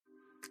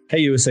Hey,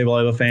 USA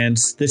Volleyball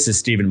fans. This is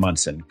Steven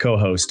Munson,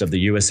 co-host of the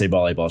USA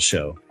Volleyball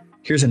Show.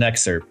 Here's an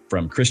excerpt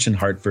from Christian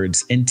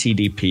Hartford's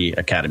NTDP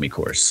Academy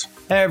course.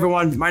 Hey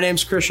everyone, my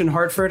name's Christian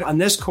Hartford. On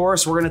this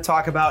course, we're going to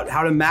talk about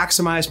how to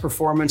maximize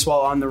performance while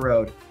on the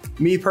road.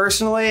 Me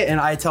personally, and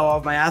I tell all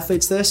of my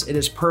athletes this, it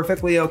is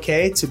perfectly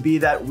okay to be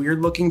that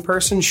weird looking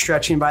person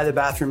stretching by the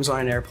bathrooms on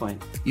an airplane.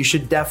 You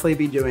should definitely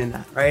be doing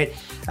that, right?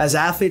 As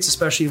athletes,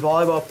 especially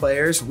volleyball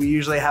players, we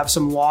usually have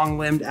some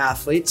long-limbed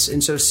athletes,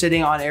 and so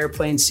sitting on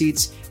airplane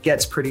seats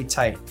gets pretty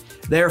tight.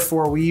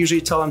 Therefore, we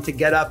usually tell them to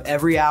get up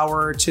every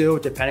hour or two,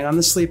 depending on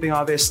the sleeping,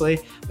 obviously.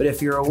 But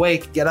if you're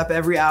awake, get up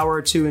every hour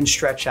or two and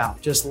stretch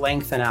out, just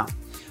lengthen out.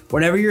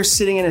 Whenever you're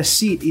sitting in a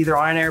seat, either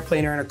on an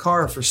airplane or in a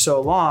car for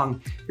so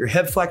long, your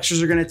hip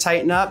flexors are going to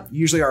tighten up.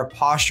 Usually our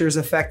posture is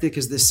affected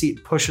because the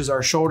seat pushes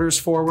our shoulders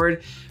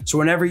forward. So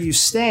whenever you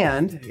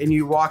stand and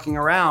you're walking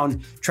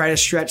around, try to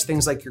stretch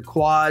things like your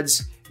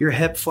quads, your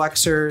hip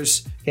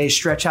flexors, okay,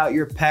 stretch out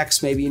your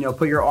pecs, maybe,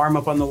 put your arm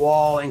up on the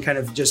wall and kind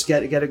of just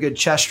get a good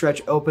chest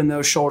stretch, open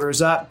those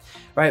shoulders up,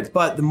 right?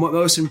 But the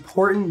most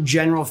important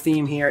general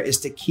theme here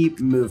is to keep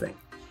moving.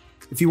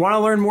 If you want to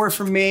learn more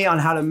from me on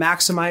how to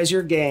maximize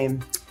your game,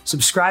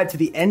 subscribe to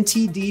the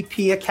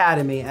NTDP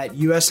Academy at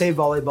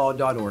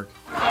usavolleyball.org.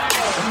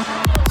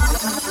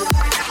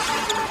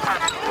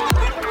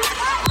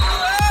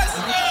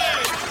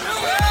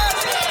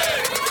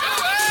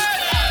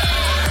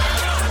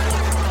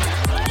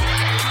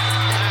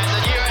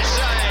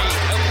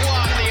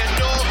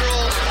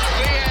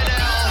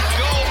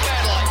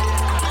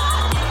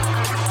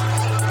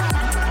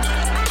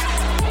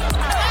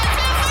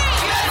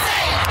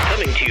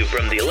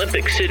 From the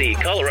Olympic City,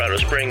 Colorado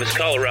Springs,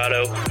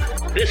 Colorado,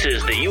 this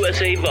is the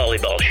USA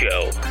Volleyball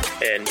Show.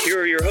 And here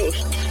are your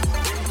hosts,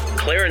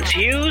 Clarence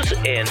Hughes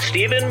and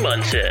Steven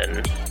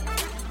Munson.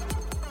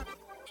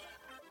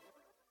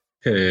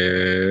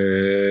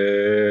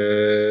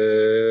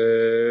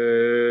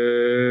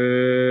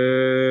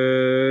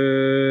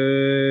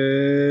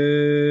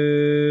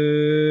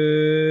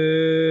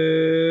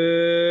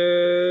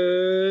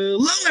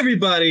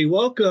 Everybody,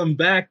 welcome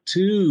back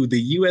to the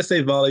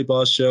USA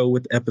Volleyball Show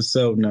with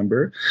episode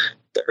number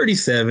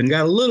 37.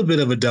 Got a little bit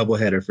of a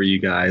doubleheader for you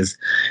guys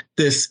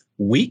this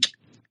week.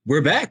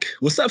 We're back.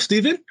 What's up,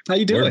 Steven? How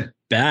you doing? We're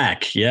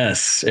back.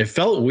 Yes. It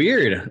felt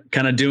weird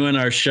kind of doing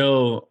our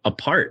show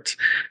apart.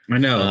 I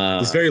know.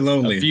 It's very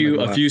lonely.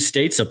 A few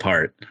states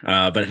apart.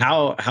 But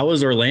how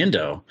was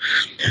Orlando?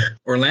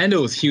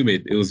 Orlando was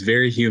humid. It was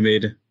very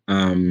humid.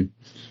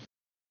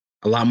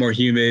 A lot more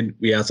humid.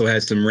 We also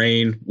had some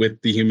rain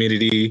with the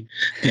humidity.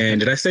 And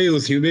did I say it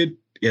was humid?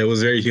 Yeah, it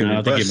was very humid.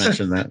 I don't think you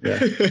mentioned that.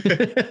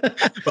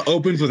 Yeah. But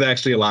Opens was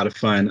actually a lot of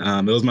fun.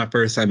 It was my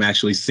first time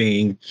actually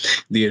seeing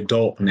the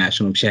adult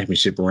national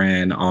championship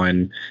ran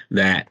on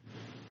that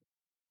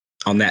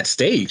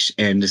stage.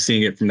 And just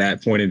seeing it from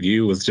that point of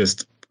view was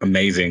just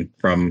amazing,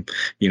 from,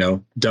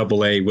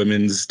 AA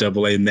women's,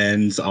 AA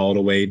men's, all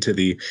the way to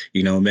the,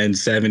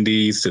 men's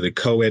 70s to the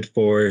co-ed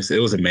fours.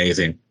 It was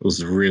amazing. It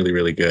was really,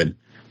 really good.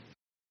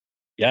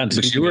 Yeah, and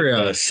but you were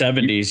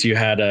 70s. You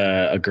had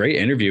a great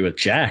interview with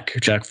Jack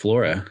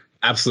Flora.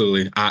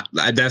 Absolutely.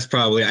 That's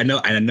probably, I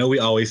know we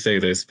always say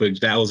this,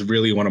 but that was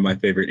really one of my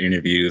favorite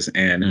interviews.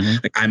 And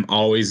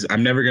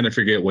I'm never going to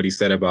forget what he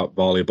said about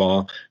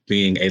volleyball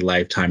being a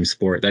lifetime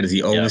sport. That is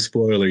the only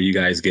spoiler you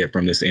guys get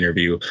from this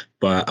interview.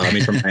 But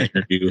from my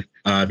interview,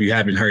 if you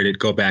haven't heard it,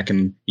 go back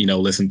and,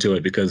 listen to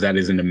it, because that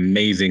is an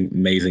amazing,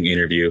 amazing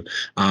interview.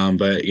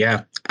 But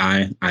yeah,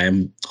 I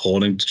am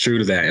holding true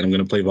to that. And I'm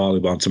going to play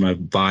volleyball until my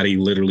body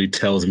literally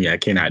tells me I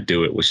cannot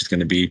do it, which is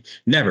going to be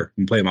never.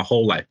 I'm playing my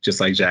whole life, just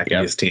like Jack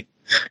and his team.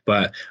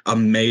 But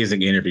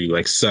amazing interview.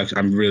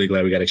 I'm really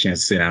glad we got a chance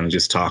to sit down and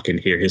just talk and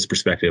hear his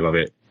perspective of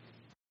it.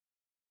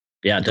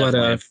 Yeah,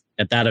 definitely. But,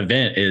 at that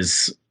event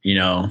is,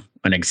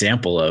 an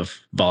example of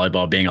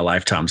volleyball being a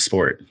lifetime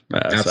sport.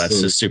 So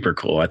that's just super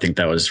cool. I think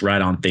that was right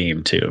on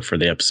theme too for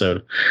the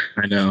episode.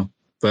 I know.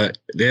 But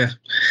yeah,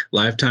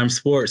 lifetime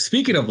sports.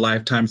 Speaking of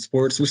lifetime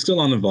sports, we're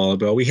still on the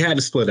volleyball. We had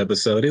a split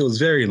episode. It was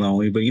very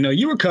lonely, but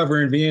you were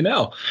covering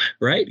VNL,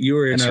 right? You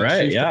were in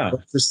City.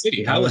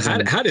 How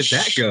did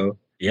that go?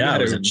 Yeah,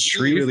 it was in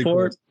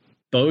Shreveport,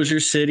 Bossier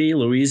City,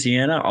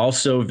 Louisiana.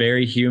 Also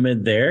very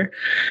humid there,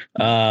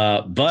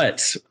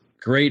 but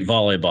great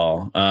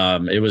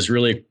volleyball. It was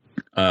really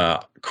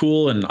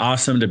cool and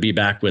awesome to be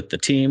back with the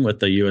team, with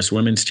the U.S.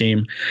 women's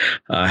team.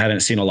 I haven't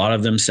seen a lot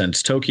of them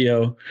since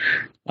Tokyo,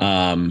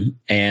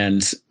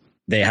 and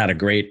they had a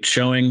great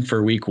showing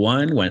for week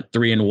one. Went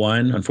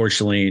 3-1.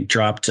 Unfortunately,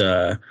 dropped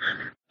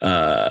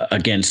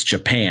against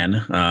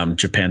Japan.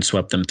 Japan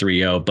swept them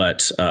 3-0.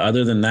 But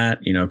other than that,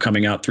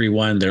 coming out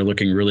 3-1, they're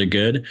looking really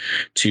good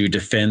to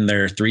defend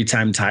their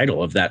 3-time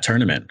title of that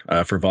tournament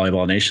for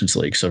Volleyball Nations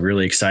League. So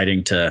really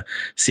exciting to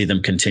see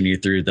them continue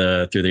through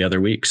the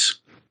other weeks.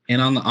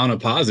 And on a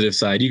positive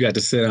side, you got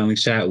to sit down and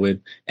chat with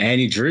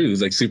Annie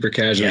Drews, like super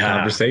casual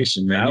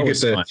conversation, man. That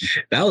was fun.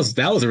 That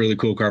was a really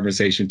cool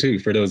conversation too,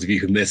 for those of you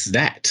who missed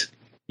that.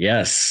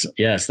 Yes,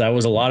 that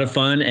was a lot of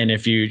fun. And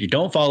if you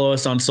don't follow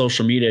us on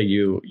social media,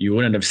 you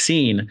wouldn't have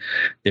seen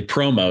the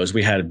promos.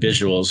 We had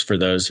visuals for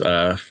those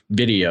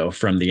video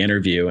from the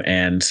interview,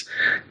 and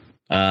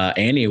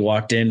Annie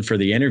walked in for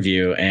the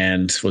interview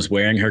and was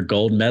wearing her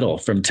gold medal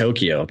from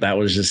Tokyo. That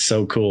was just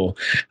so cool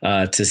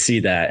to see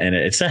that. And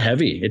it's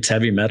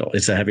heavy metal.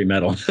 It's a heavy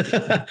metal.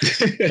 But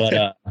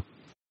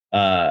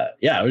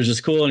it was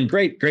just cool and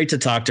great to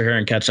talk to her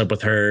and catch up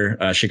with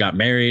her. She got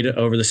married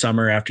over the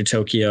summer after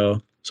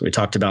Tokyo. So we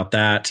talked about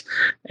that,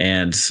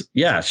 and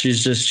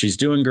she's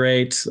doing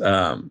great.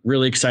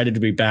 Really excited to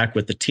be back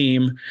with the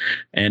team.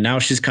 And now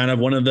she's kind of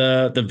one of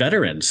the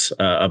veterans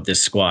of this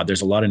squad.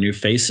 There's a lot of new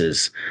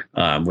faces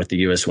with the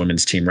U.S.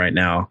 women's team right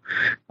now.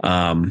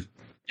 Like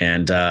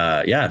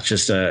I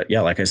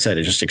said,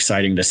 it's just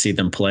exciting to see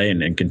them play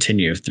and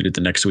continue through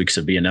the next weeks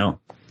of BNL.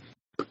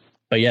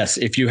 But yes,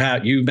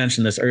 you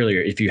mentioned this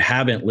earlier, if you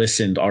haven't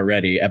listened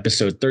already,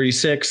 episode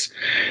 36,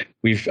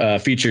 we've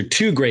featured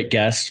two great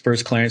guests.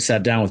 First, Clarence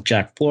sat down with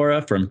Jack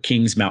Flora from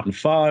Kings Mountain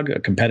Fog, a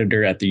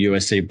competitor at the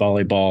USA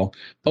Volleyball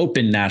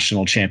Open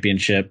National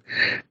Championship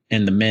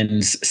in the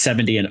men's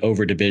 70 and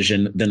over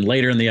division. Then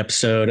later in the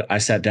episode, I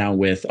sat down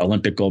with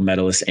Olympic gold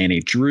medalist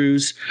Annie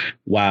Drews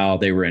while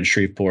we were in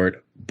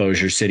Shreveport,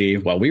 Bossier City,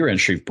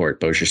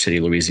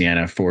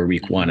 Louisiana for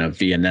week 1 of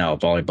VNL,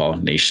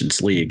 Volleyball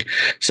Nations League.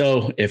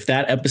 So if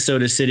that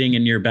episode is sitting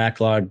in your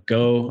backlog,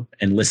 go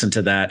and listen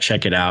to that.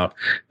 Check it out.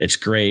 It's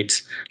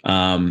great.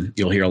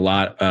 You'll hear a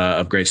lot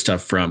of great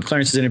stuff from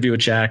Clarence's interview with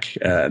Jack,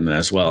 and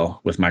as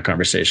well with my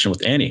conversation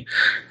with Annie.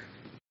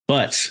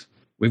 But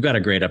we've got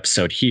a great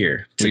episode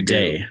here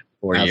today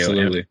for you.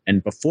 Absolutely.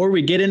 And before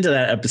we get into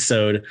that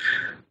episode,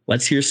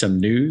 let's hear some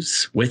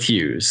news with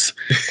Hughes.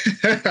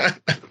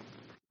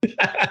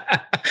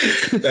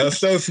 That was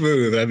so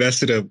smooth. I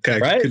messed it up.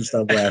 Couldn't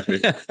stop laughing.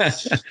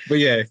 But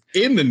yeah,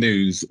 in the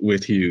news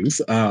with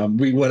Hughes,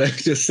 we want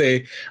to just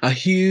say a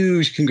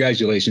huge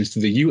congratulations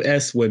to the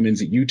U.S.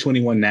 Women's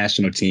U21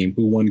 national team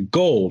who won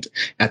gold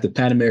at the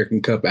Pan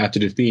American Cup after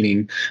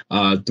defeating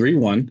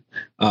 3-1,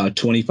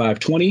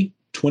 25-20,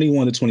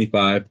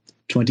 21-25,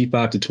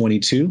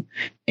 25-22,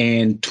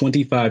 and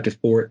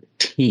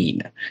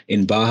 25-14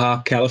 in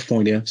Baja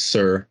California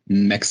Sur,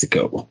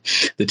 Mexico.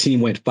 The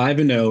team went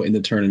 5-0 in the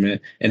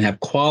tournament and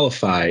have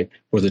qualified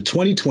for the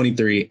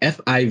 2023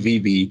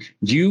 FIVB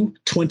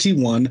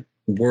U21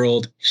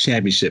 World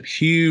Championship.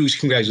 Huge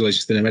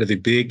congratulations to them. That is a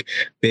big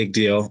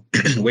deal.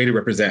 Way to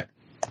represent.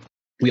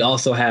 We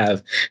also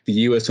have the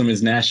U.S.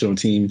 Women's National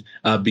Team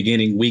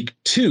beginning week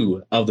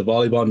 2 of the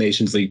Volleyball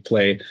Nations League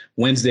play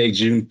Wednesday,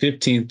 June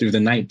 15th through the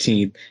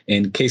 19th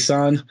in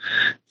Quezon,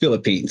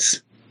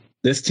 Philippines.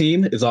 This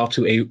team is off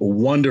to a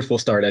wonderful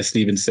start. As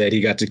Steven said,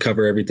 he got to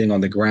cover everything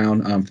on the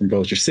ground from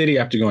Bossier City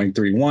after going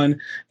 3-1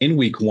 in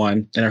week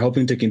 1 and are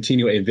hoping to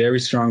continue a very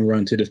strong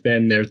run to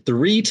defend their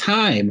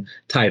 3-time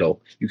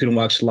title. You can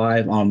watch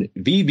live on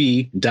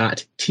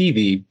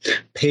VB.TV.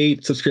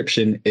 Paid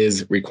subscription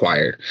is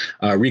required.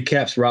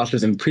 Recaps,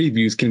 rosters, and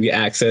previews can be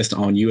accessed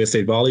on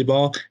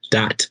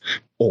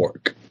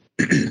usavolleyball.org.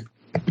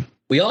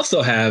 We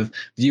also have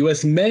the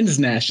U.S. men's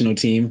national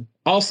team,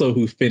 also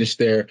who finished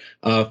their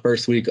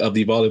first week of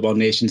the Volleyball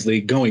Nations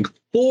League, going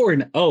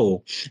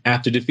 4-0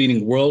 after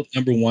defeating world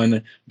number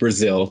 1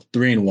 Brazil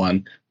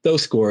 3-1.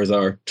 Those scores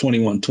are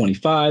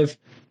 21-25,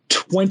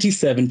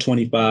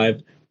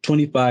 27-25,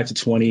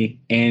 25-20,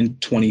 and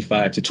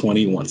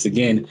 25-20 once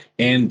again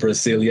in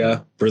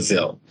Brasilia,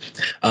 Brazil.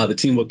 The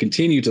team will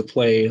continue to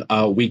play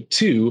week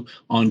 2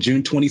 on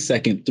June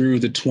 22nd through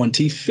the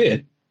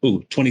 26th,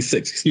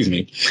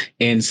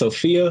 in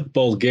Sofia,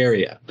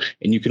 Bulgaria.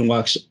 And you can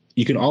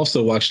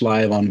also watch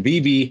live on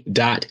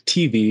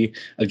VB.TV.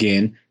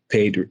 Again,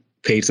 paid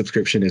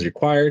subscription is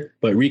required,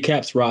 but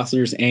recaps,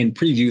 rosters, and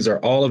previews are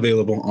all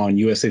available on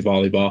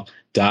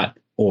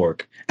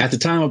usavolleyball.org. At the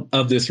time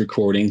of this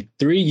recording,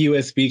 3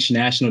 U.S. Beach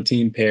national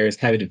team pairs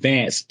have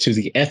advanced to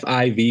the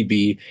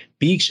FIVB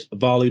Beach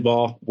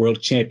Volleyball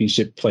World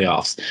Championship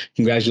playoffs.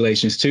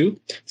 Congratulations to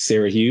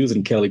Sarah Hughes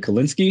and Kelly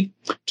Kalinsky,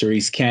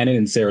 Therese Cannon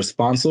and Sarah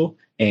Sponsel,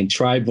 and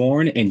Tri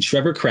Bourne and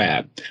Trevor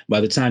Crabb.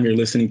 By the time you're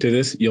listening to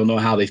this, you'll know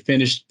how they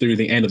finished through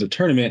the end of the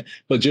tournament,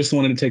 but just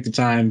wanted to take the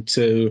time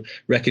to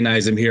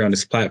recognize them here on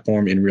this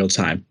platform in real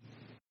time.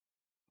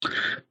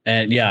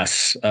 And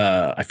yes,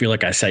 I feel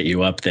like I set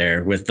you up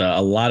there with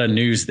a lot of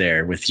news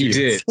there with Hughes.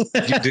 You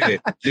did.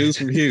 News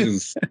from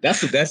Hughes. That's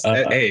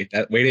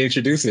that way to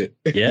introduce it.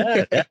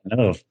 Yeah.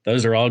 No,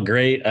 those are all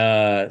great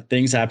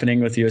things happening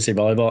with USA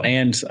Volleyball.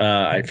 And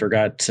I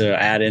forgot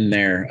to add in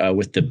there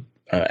with the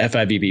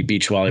FIVB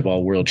Beach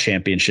Volleyball World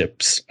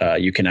Championships.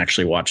 You can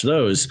actually watch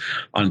those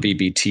on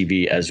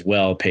VBTV as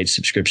well. Paid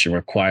subscription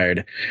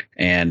required.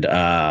 And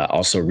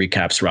also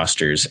recaps,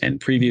 rosters, and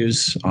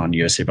previews on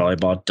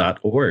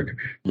usavolleyball.org.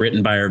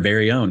 Written by our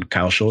very own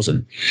Kyle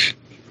Schulzen.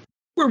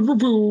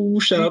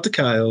 Shout out to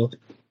Kyle.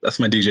 That's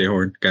my DJ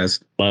horn, guys.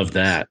 Love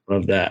that.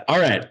 All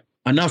right.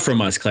 Enough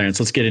from us, Clarence.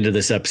 Let's get into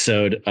this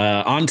episode.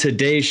 On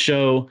today's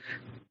show,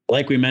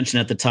 Like we mentioned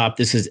at the top,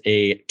 this is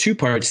a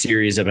 2-part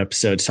series of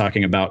episodes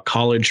talking about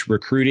college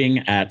recruiting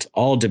at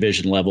all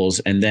division levels.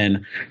 And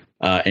then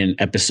in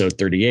episode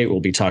 38,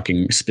 we'll be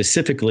talking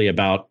specifically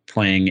about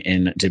playing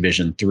in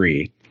Division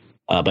III.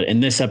 But in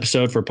this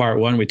episode for part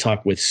 1, we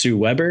talk with Sue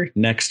Weber,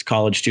 next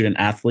college student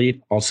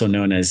athlete, also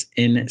known as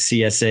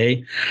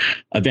NCSA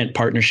Event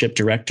Partnership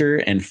Director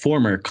and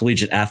former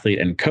collegiate athlete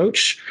and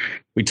coach.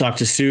 We talked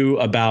to Sue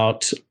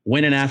about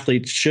when an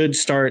athlete should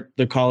start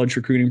the college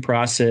recruiting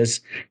process,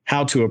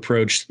 how to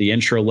approach the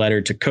intro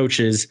letter to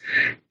coaches,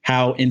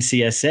 how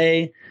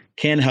NCSA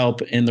can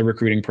help in the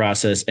recruiting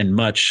process, and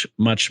much,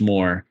 much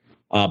more.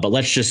 But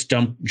let's just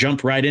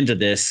jump right into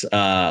this.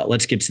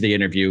 Let's get to the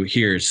interview.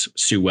 Here's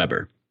Sue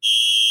Weber.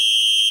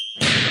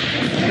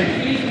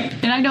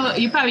 And I know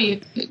you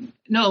probably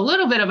know a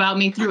little bit about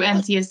me through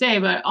NCSA,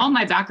 but all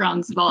my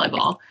background's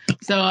volleyball.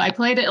 So I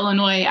played at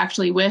Illinois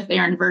actually with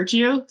Aaron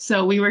Virtue.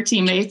 So we were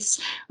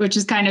teammates, which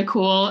is kind of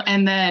cool.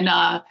 And then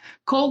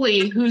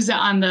Coley, who's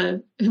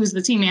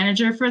the team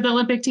manager for the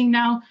Olympic team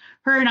now,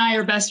 her and I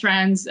are best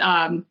friends.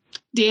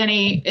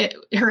 Danny,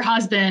 her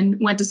husband,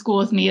 went to school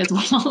with me as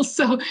well.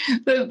 So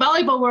the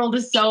volleyball world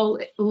is so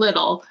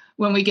little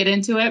when we get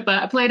into it.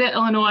 But I played at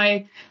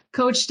Illinois,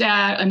 coached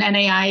at an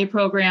NAIA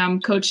program,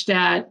 coached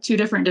at 2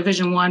 different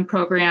Division I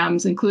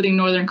programs, including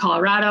Northern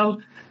Colorado.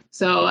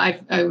 So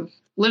I've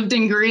lived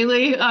in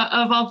Greeley,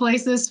 of all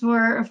places,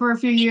 for a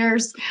few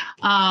years.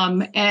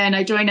 And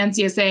I joined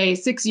NCSA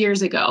 6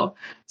 years ago.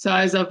 So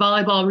I was a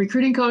volleyball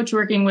recruiting coach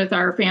working with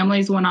our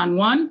families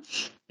one-on-one,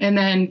 and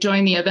then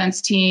joined the events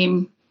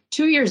team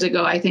 2 years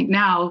ago, I think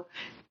now.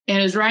 And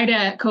it was right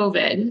at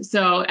COVID.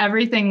 So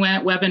everything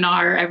went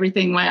webinar,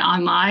 everything went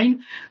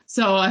online.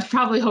 So I've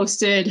probably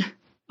hosted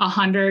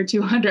 100,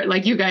 200,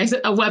 like you guys,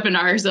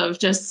 webinars of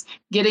just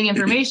getting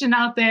information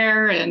out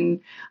there. And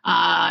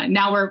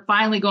now we're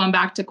finally going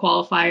back to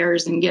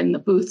qualifiers and getting the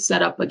booth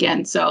set up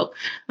again. So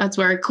that's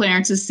where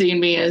Clarence has seen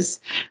me,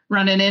 is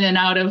running in and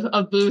out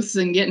of booths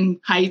and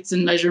getting heights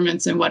and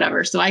measurements and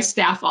whatever. So I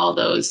staff all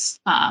those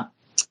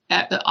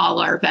at all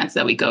our events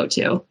that we go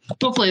to.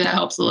 Hopefully that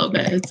helps a little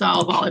bit. It's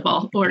all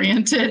volleyball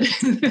oriented.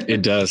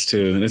 It does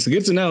too. And it's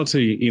good to know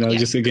too,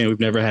 just again, we've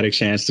never had a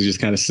chance to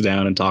just kind of sit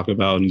down and talk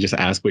about and just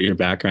ask what your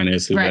background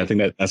is. So right. I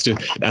think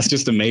that's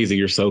just amazing.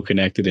 You're so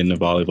connected in the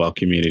volleyball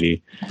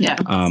community. Yeah.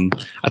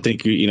 I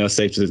think,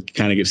 safe to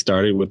kind of get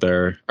started with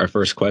our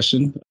first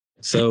question.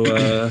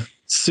 So,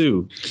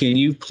 Sue, can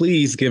you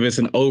please give us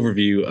an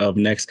overview of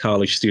Next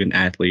College Student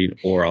Athlete,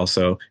 or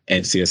also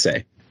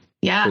NCSA?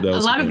 Yeah. For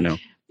those who don't know.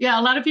 Yeah,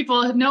 a lot of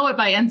people know it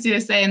by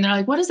NCSA, and they're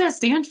like, what does that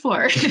stand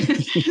for?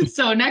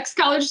 So Next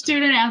College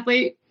Student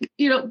Athlete,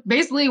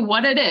 basically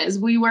what it is.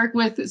 We work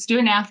with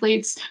student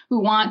athletes who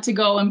want to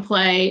go and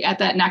play at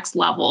that next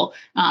level,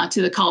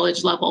 to the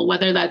college level,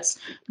 whether that's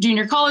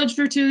junior college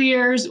for 2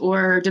 years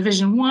or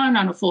Division I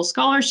on a full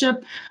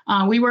scholarship.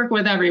 We work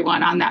with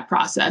everyone on that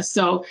process.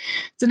 So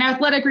it's an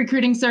athletic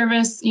recruiting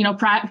service,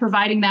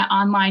 providing that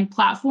online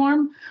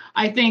platform.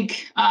 I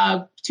think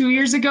 2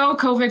 years ago,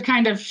 COVID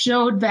kind of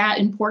showed that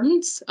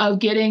importance of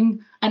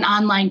getting an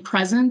online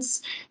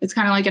presence. It's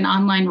kind of like an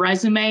online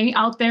resume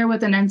out there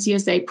with an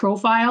NCSA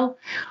profile.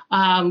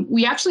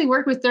 We actually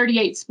work with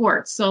 38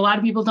 sports. So a lot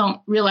of people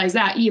don't realize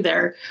that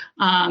either.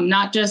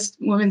 Not just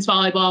women's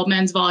volleyball,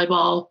 men's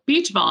volleyball,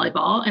 beach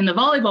volleyball in the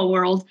volleyball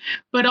world,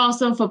 but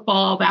also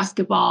football,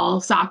 basketball,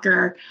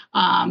 soccer.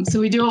 So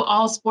we do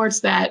all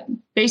sports that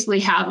basically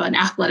have an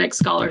athletic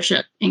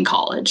scholarship in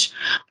college.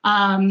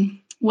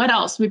 What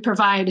else? We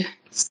provide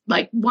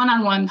like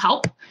one-on-one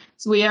help.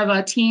 So we have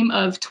a team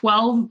of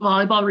 12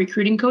 volleyball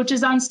recruiting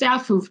coaches on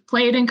staff who've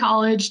played in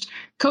college,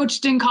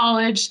 coached in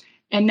college,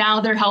 and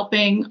now they're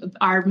helping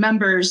our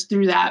members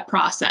through that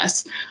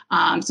process.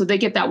 So they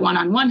get that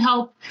one-on-one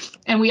help.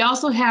 And we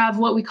also have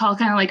what we call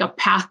kind of like a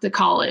path to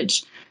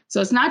college. So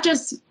it's not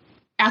just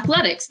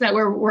athletics that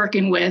we're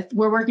working with.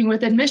 We're working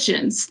with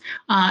admissions,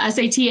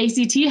 SAT,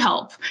 ACT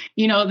help,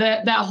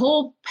 that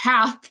whole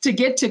path to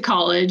get to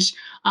college.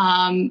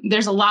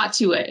 There's a lot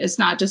to it. It's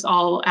not just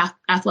all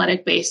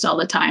athletic based all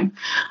the time.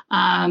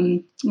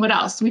 What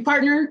else? We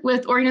partner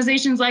with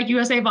organizations like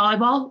USA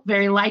Volleyball,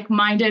 very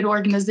like-minded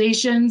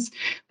organizations.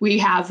 We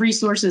have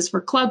resources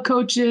for club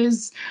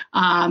coaches,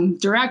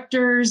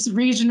 directors,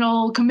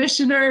 regional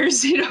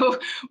commissioners.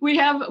 We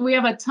have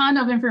a ton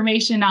of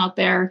information out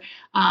there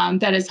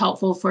that is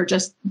helpful for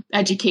just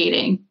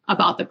educating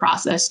about the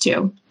process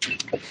too.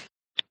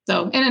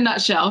 So in a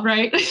nutshell,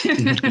 right?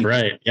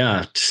 Right.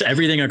 Yeah. Just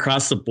everything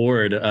across the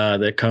board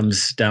that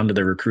comes down to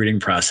the recruiting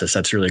process.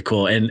 That's really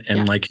cool.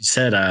 And like you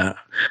said,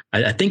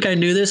 I think I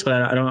knew this,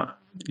 but I don't,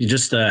 you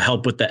just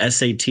help with the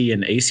SAT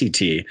and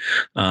ACT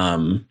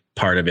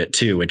part of it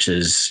too, which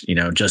is,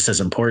 just as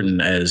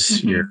important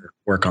as your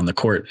work on the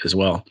court as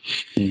well.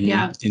 Mm-hmm.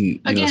 Yeah. And,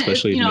 again,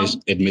 especially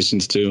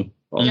admissions too.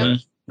 Yeah.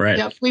 Right.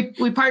 Yep.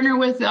 We partner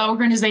with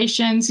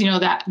organizations,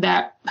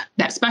 that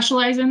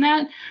specialize in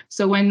that.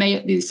 So when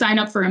they sign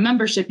up for a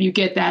membership, you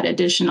get that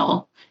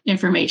additional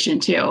information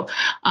too.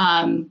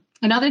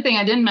 Another thing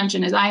I didn't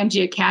mention is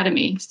IMG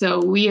Academy. So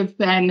we have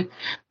been,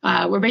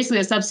 we're basically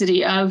a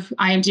subsidy of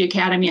IMG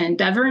Academy in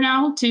Denver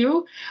now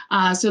too.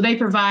 So they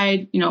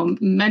provide,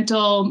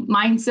 mental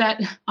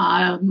mindset,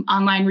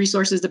 online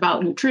resources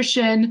about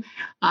nutrition.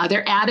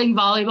 They're adding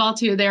volleyball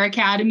to their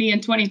academy in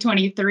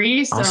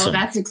 2023. So awesome.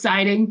 That's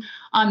exciting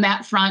on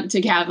that front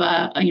to have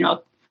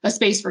a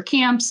space for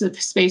camps, a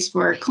space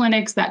for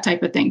clinics, that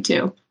type of thing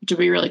too, which would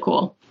be really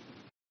cool.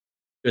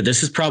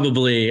 This is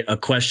probably a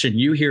question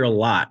you hear a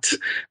lot,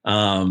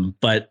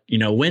 but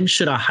when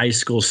should a high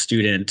school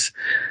student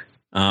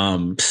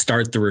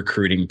start the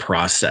recruiting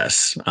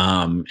process?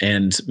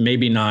 And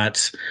maybe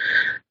not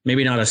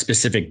a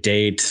specific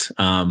date,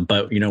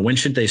 but when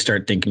should they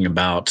start thinking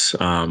about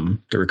the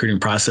recruiting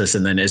process?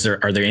 And then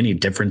are there any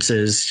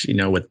differences,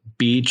 with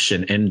beach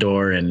and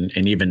indoor and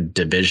even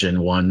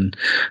Division 1,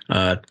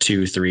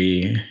 2,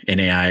 3,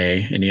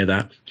 NAIA, any of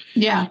that?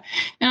 Yeah.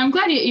 And I'm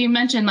glad you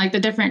mentioned like the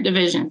different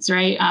divisions,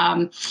 right?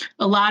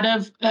 A lot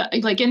of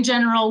in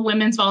general,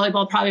 women's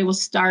volleyball probably will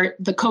start,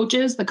 the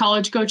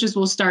college coaches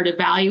will start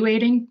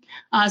evaluating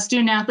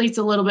student athletes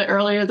a little bit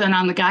earlier than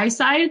on the guys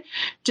side,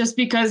 just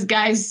because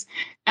guys,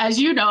 as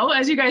you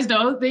guys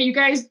know, that you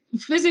guys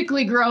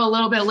physically grow a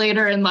little bit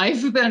later in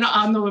life than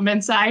on the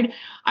women's side.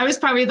 I was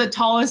probably the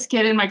tallest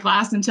kid in my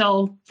class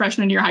until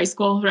freshman year high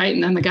school, right?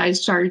 And then the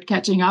guys started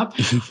catching up.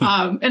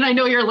 And I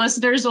know your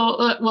listeners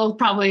will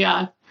probably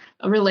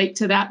relate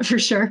to that for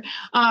sure.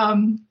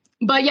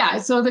 But yeah,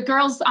 so on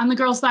the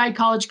girls side,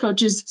 college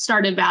coaches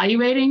start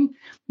evaluating.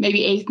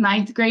 Maybe 8th,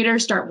 9th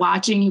graders start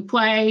watching you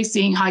play,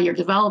 seeing how you're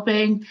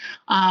developing.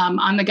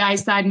 On the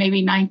guys side,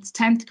 maybe 9th,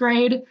 10th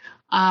grade.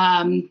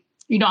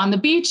 On the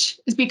beach,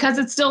 is because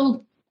it's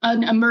still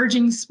an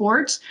emerging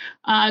sport.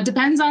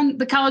 Depends on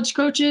the college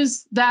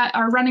coaches that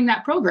are running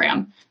that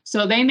program.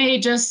 So they may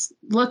just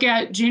look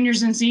at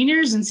juniors and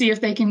seniors and see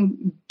if they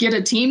can get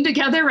a team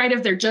together, right?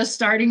 If they're just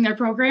starting their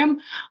program.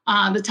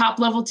 The top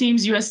level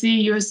teams,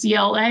 USC,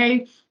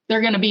 UCLA, they're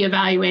going to be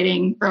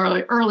evaluating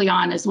early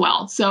on as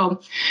well.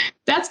 So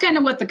that's kind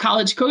of what the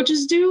college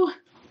coaches do.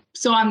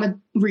 So on the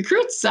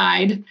recruit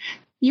side,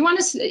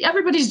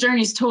 everybody's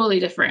journey is totally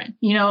different,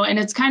 and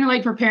it's kind of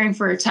like preparing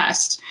for a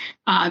test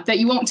that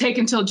you won't take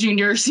until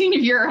junior or senior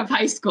year of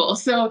high school.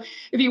 So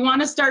if you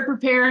want to start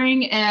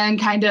preparing and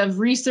kind of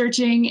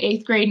researching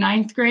 8th grade,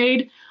 9th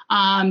grade,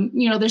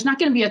 there's not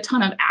going to be a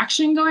ton of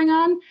action going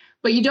on,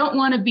 but you don't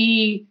want to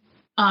be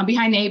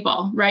behind the 8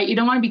 ball, right? You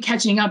don't want to be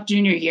catching up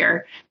junior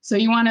year. So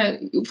you want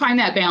to find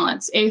that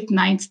balance, 8th,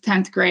 9th,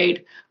 10th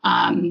grade.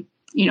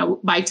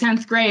 By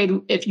 10th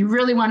grade, if you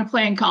really want to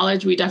play in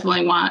college, we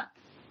definitely want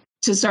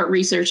to start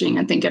researching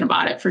and thinking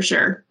about it for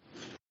sure.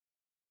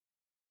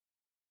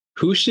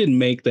 Who should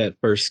make that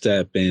first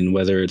step in,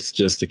 whether it's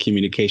just the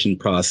communication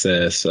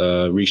process,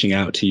 reaching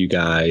out to you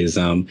guys?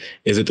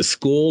 Is it the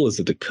school? Is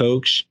it the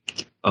coach,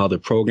 the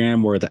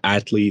program, or the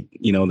athlete,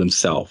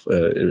 themselves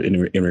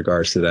in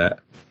regards to that?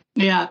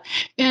 Yeah.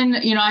 And,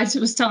 I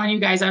was telling you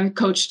guys, I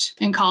coached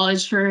in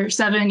college for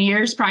 7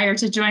 years prior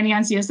to joining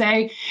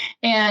NCSA.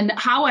 And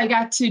how I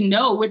got to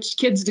know which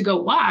kids to go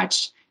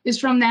watch is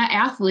from that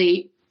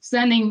athlete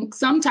sending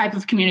some type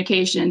of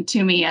communication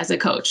to me as a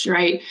coach,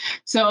 right?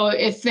 So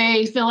if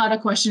they fill out a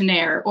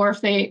questionnaire or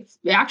if they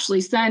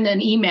actually send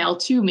an email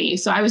to me.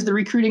 So I was the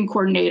recruiting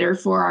coordinator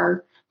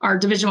for our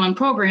Division I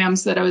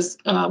programs that I was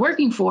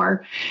working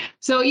for.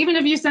 So even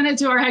if you send it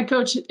to our head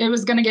coach, it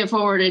was going to get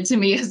forwarded to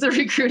me as the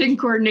recruiting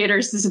coordinator,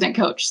 assistant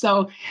coach.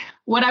 So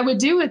what I would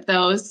do with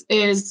those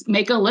is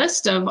make a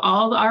list of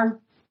all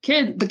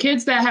the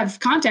kids that have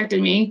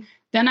contacted me.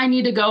 Then I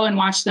need to go and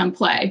watch them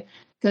play,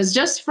 because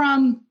just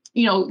from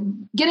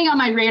getting on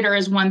my radar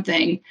is one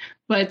thing,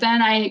 but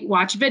then I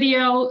watch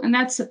video, and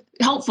that's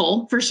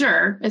helpful for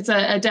sure. It's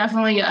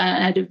definitely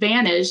an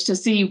advantage to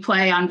see you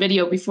play on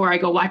video before I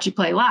go watch you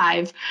play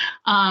live.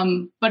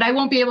 But I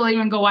won't be able to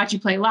even go watch you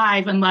play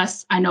live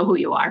unless I know who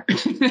you are.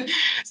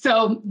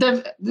 So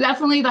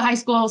definitely the high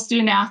school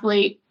student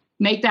athlete,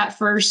 make that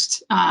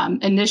first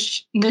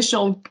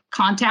initial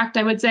contact,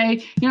 I would say.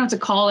 You don't have to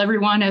call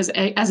everyone as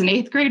an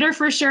 8th grader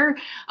for sure,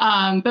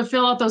 but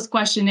fill out those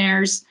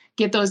questionnaires,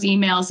 get those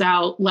emails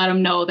out, let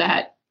them know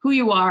that who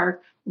you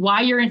are,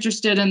 why you're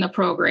interested in the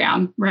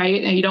program,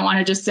 right? And you don't want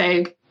to just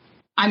say,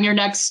 I'm your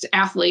next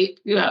athlete,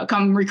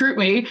 come recruit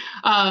me.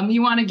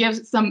 You want to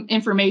give some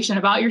information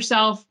about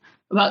yourself,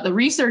 about the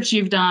research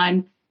you've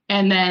done,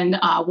 and then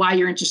why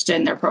you're interested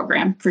in their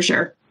program for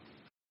sure.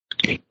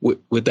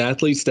 With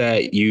athletes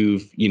that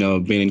you've,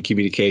 been in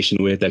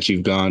communication with, that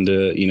you've gone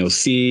to,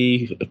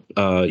 see,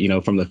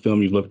 from the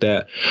film you've looked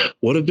at,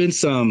 what have been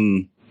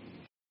some,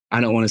 I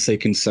don't want to say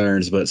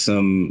concerns, but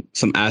some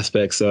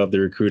aspects of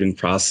the recruiting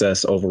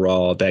process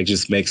overall that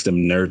just makes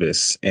them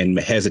nervous and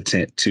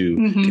hesitant to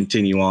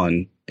continue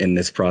on in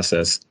this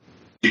process?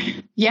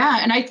 Yeah.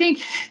 And I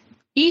think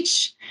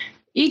each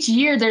each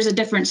year there's a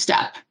different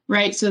step,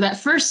 right? So that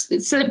first,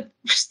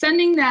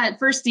 sending that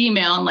first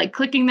email and like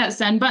clicking that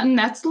send button,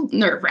 that's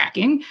nerve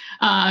wracking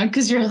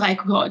because you're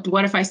like, well,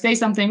 what if I say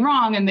something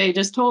wrong and they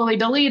just totally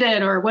delete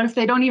it? Or what if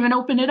they don't even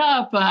open it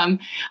up?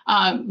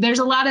 There's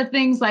a lot of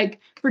things like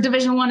for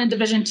Division I and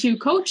Division II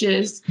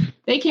coaches,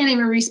 they can't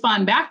even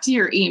respond back to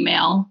your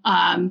email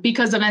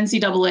because of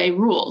NCAA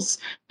rules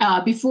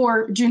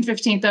before June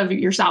 15th of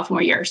your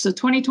sophomore year. So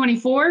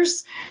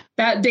 2024's,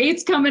 that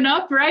date's coming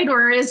up, right?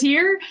 Or is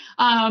here.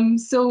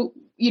 So,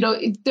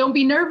 don't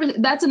be nervous.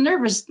 That's a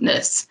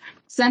nervousness.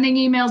 Sending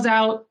emails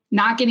out,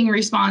 not getting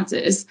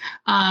responses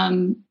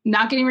from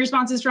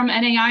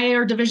NAIA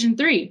or Division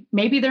III.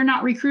 Maybe they're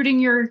not recruiting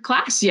your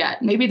class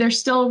yet. Maybe they're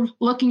still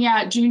looking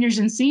at juniors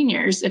and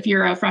seniors if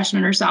you're a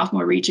freshman or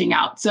sophomore reaching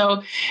out.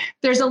 So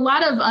there's a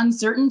lot of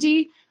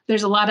uncertainty.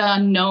 There's a lot of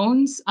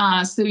unknowns.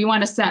 So you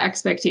want to set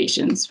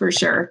expectations for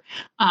sure.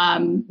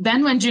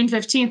 Then when June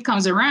 15th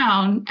comes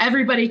around,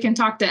 everybody can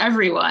talk to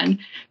everyone.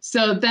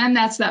 So then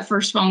that's that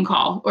first phone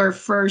call or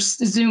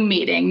first Zoom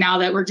meeting. Now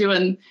that we're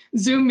doing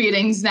Zoom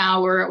meetings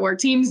now or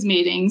Teams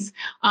meetings,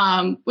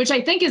 which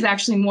I think is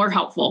actually more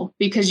helpful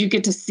because you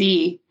get to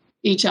see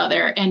each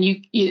other and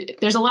you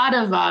there's a lot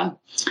of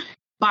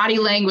body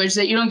language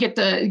that you don't get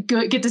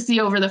to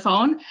see over the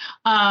phone.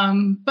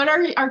 But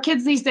our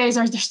kids these days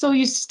they're so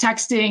used to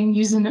texting,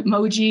 using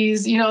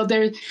emojis.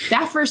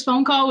 That first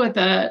phone call with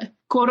a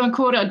quote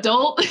unquote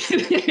adult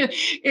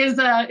is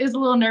a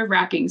little nerve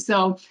wracking.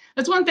 So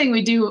that's one thing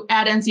we do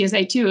at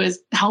NCSA too,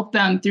 is help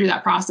them through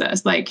that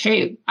process. Like,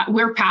 hey,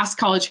 we're past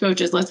college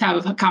coaches. Let's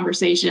have a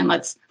conversation.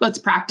 Let's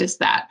practice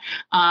that.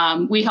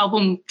 We help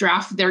them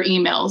draft their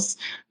emails.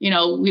 We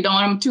don't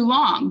want them too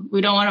long.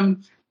 We don't want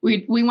them.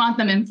 We want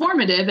them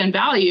informative and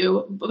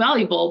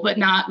valuable, but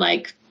not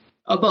like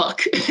a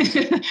book.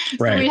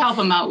 Right. So we help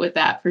them out with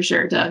that for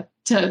sure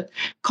to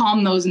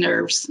calm those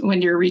nerves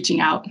when you're reaching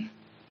out.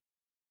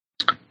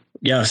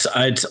 Yes,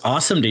 it's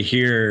awesome to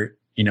hear,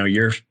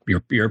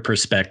 your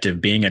perspective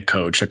being a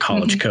coach, a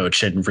college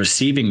coach, and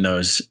receiving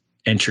those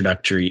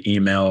introductory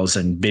emails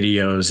and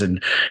videos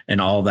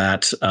and all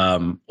that.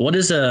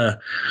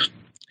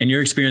 In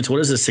your experience, what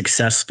does a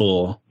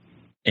successful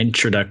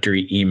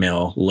introductory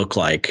email look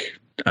like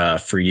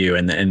for you?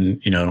 And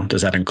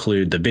does that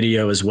include the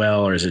video as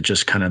well, or is it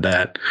just kind of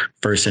that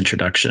first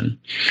introduction?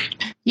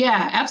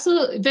 Yeah,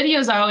 absolutely. Video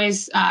is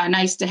always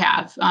nice to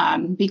have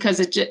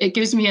because it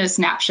gives me a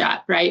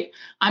snapshot, right?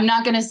 I'm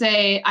not going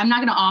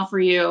to offer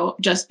you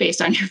just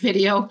based on your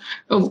video,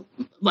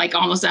 like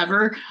almost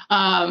ever,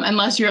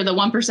 unless you're the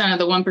 1% of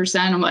the 1%.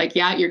 I'm like,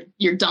 yeah,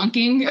 you're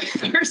dunking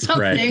or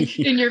something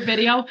in your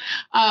video.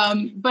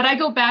 But I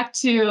go back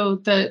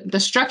to the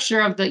structure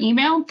of the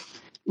email.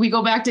 We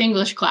go back to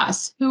English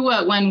class: who,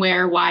 what, when,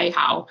 where, why,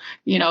 how.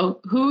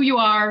 Who you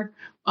are,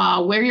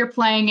 where you're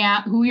playing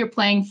at, who you're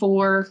playing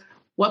for,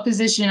 what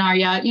position are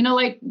you at?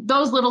 Like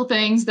those little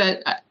things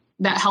that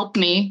help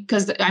me,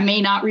 because I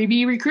may not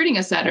be recruiting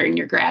a setter in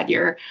your grad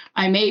year.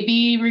 I may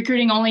be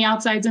recruiting only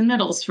outsides and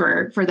middles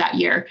for that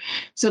year.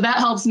 So that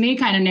helps me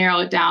kind of narrow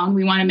it down.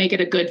 We want to make it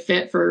a good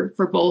fit for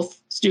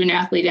both student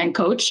athlete and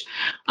coach.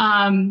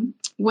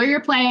 Where you're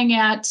playing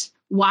at,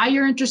 why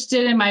you're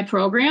interested in my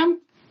program.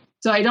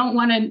 So I don't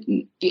want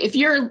to, if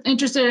you're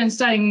interested in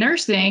studying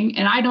nursing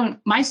and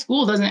my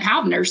school doesn't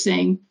have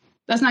nursing,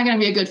 that's not going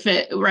to be a good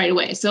fit right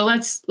away. So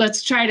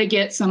let's try to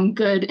get some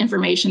good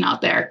information out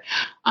there.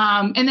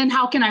 And then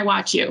how can I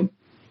watch you?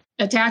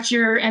 Attach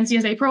your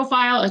NCSA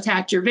profile,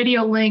 attach your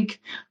video link,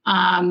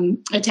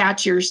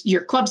 attach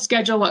your club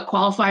schedule. What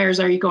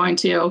qualifiers are you going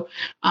to?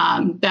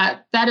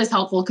 That is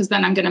helpful because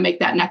then I'm going to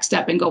make that next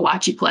step and go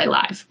watch you play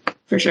live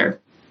for sure.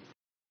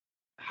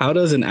 How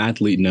does an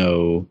athlete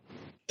know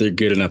they're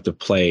good enough to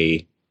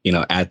play,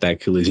 at that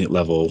collegiate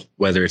level,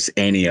 whether it's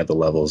any of the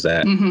levels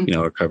that,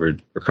 are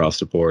covered across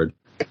the board?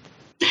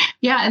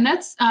 Yeah. And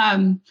that's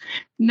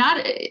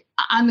not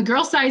on the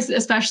girl side,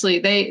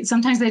 especially.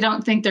 Sometimes they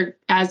don't think they're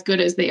as good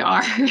as they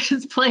are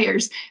as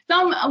players.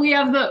 We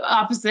have the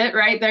opposite,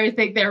 right? They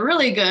think they're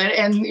really good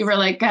and we're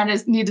like kind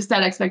of need to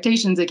set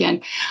expectations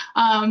again.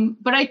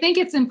 But I think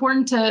it's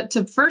important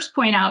to first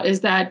point out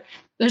is that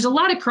there's a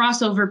lot of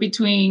crossover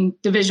between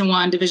Division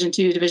I, Division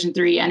II, Division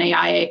III,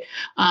 NAIA.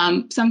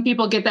 Some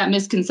people get that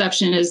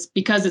misconception is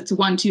because it's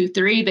 1, 2,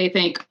 3, they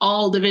think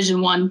all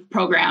Division I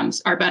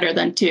programs are better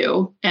than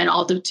 2 and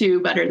all of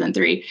 2 better than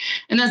 3.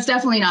 And that's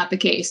definitely not the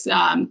case.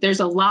 There's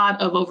a lot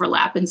of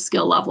overlap in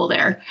skill level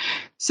there.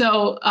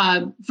 So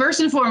first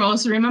and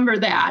foremost, remember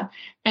that.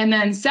 And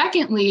then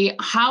secondly,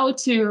 how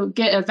to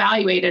get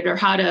evaluated or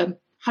how to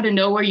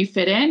know where you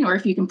fit in or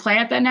if you can play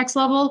at that next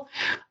level.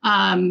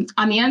 On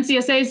the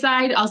NCSA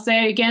side, I'll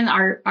say again,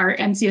 our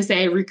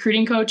NCSA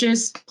recruiting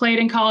coaches played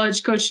in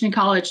college, coached in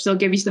college. So they'll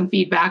give you some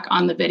feedback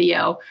on the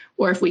video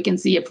or if we can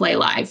see you play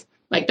live.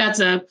 Like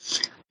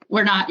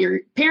we're not your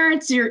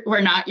parents,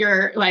 we're not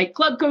your like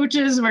club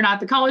coaches, we're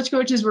not the college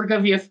coaches. We're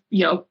going to give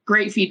you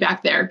great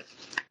feedback there.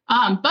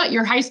 But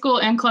your high school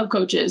and club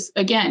coaches,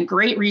 again,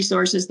 great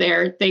resources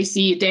there. They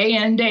see you day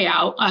in, day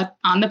out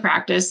on the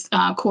practice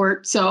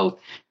court. So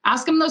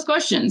ask them those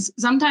questions.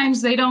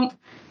 Sometimes they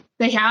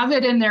have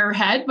it in their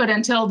head, but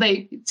until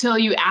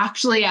you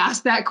actually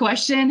ask that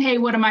question, hey,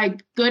 what am I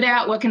good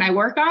at? What can I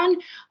work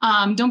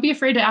on? Don't be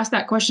afraid to ask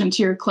that question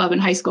to your club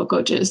and high school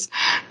coaches.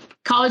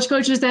 College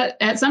coaches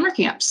at summer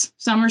camps.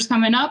 Summer's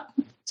coming up.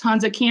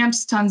 Tons of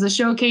camps, tons of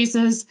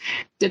showcases.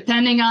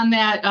 Depending on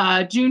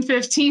that June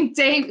 15th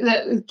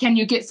date, can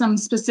you get some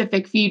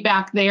specific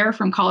feedback there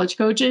from college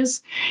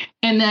coaches?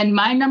 And then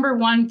my number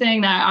one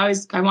thing that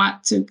I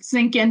want to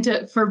sink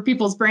into for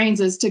people's brains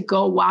is to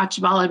go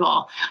watch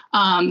volleyball.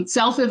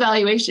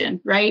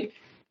 Self-evaluation, right?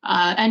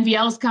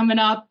 NVL is coming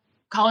up.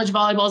 College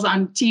volleyball's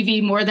on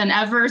TV more than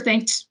ever.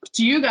 Thanks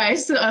to you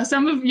guys,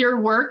 some of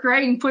your work,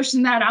 right, and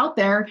pushing that out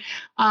there.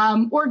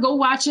 Or go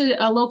watch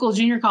a local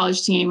junior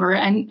college team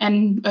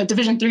and a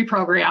Division III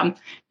program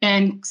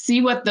and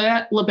see what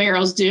the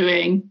libero's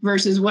doing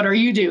versus what are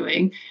you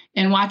doing,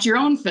 and watch your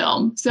own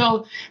film.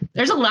 So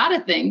there's a lot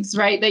of things,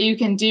 right, that you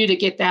can do to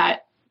get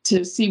that,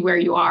 to see where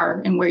you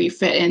are and where you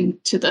fit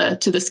into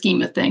the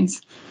scheme of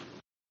things.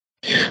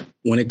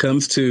 When it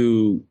comes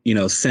to,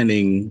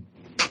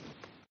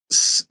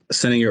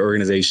 sending your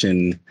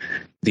organization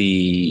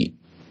the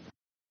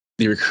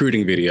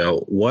recruiting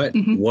video,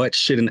 what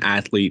should an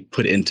athlete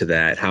put into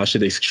that? How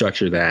should they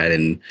structure that?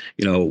 And,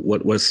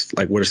 what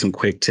are some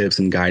quick tips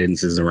and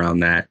guidances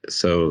around that?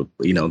 So,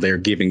 they're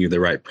giving you the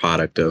right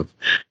product of,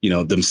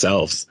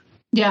 themselves.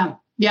 Yeah.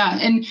 Yeah.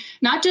 And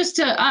not just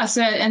to us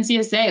at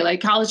NCSA,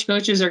 like college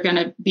coaches are going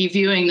to be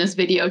viewing this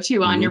video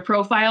too on your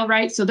profile,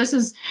 right? So this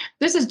is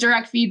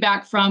direct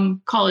feedback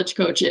from college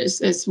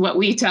coaches is what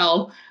we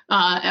tell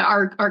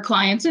our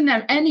clients and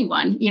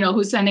anyone,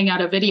 who's sending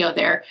out a video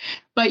there.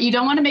 But you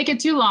don't want to make it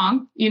too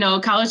long.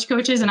 College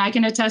coaches, and I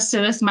can attest to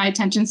this, my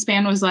attention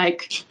span was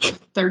like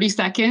 30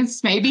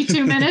 seconds, maybe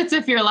 2 minutes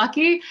if you're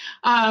lucky.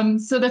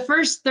 So the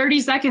first 30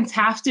 seconds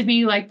have to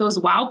be like those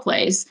wow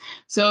plays.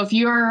 So if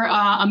you're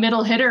a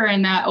middle hitter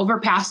and that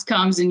overpass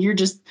comes and you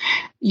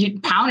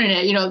pounding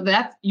it,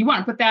 that you want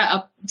to put that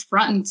up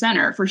front and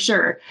center for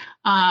sure.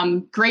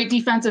 Great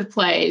defensive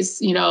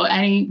plays,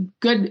 any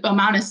good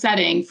amount of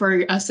setting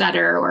for a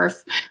setter, or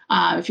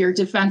if you're a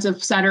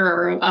defensive setter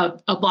or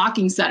a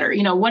blocking setter,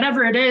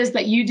 whatever it is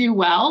that you do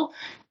well,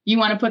 you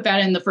want to put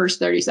that in the first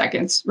 30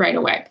 seconds right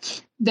away.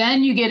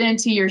 Then you get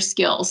into your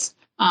skills.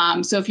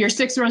 So if you're a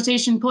 6th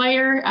rotation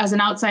player as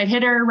an outside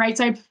hitter, right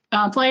side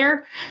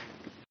player,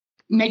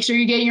 make sure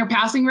you're getting your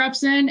passing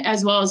reps in,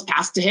 as well as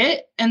pass to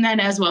hit, and then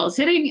as well as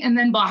hitting and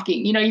then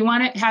blocking. You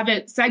want to have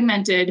it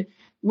segmented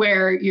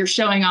where you're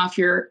showing off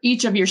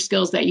each of your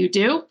skills that you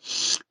do.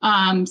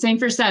 Same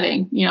for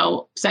setting,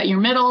 set your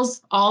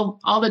middles,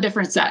 all the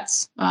different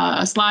sets,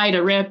 a slide,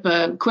 a rip,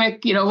 a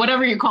quick,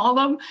 whatever you call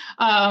them.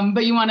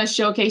 But you want to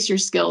showcase your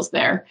skills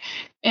there.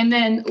 And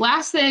then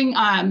last thing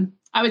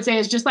I would say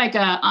is just like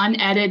a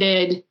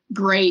unedited,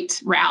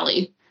 great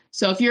rally.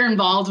 So if you're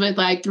involved with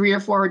like 3 or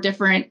 4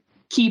 different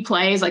key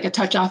plays, like a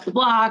touch off the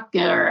block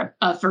or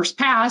a first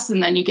pass,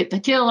 and then you get the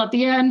kill at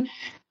the end,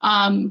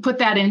 put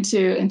that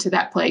into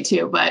that play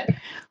too. But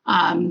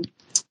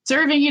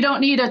serving, you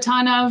don't need a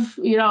ton of,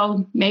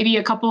 maybe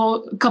a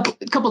couple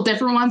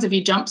different ones if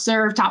you jump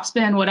serve, top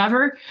spin,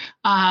 whatever.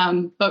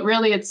 But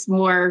really it's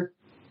more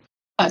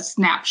a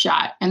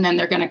snapshot, and then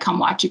they're going to come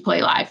watch you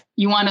play live.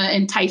 You want to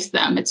entice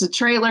them. It's a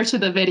trailer to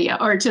the video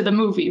or to the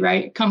movie,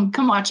 right? Come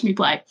watch me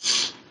play.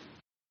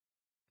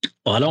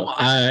 Well,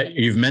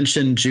 you've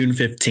mentioned June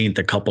 15th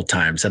a couple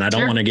times, and I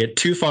don't want to get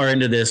too far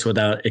into this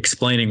without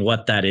explaining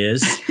what that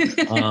is.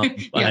 But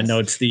yes. I know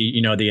it's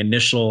the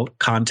initial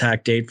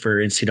contact date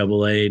for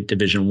NCAA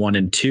Division I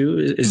and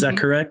II. Is that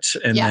correct?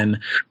 And then,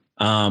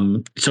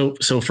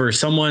 so for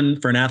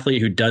an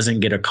athlete who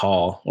doesn't get a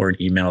call or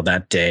an email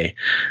that day,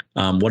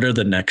 what are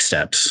the next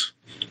steps?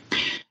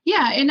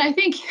 Yeah. And I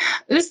think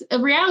this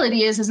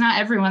reality is not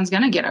everyone's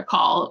going to get a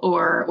call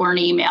or an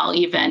email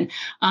even.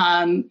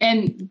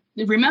 And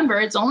remember,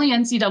 it's only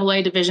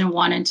NCAA Division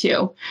I and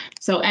II.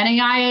 So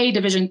NAIA,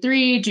 Division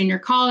III, junior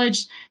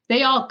college,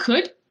 they all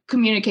could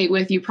communicate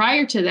with you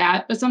prior to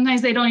that, but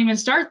sometimes they don't even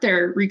start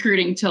their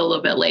recruiting till a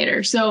little bit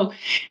later. So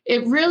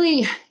it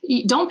really,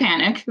 don't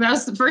panic.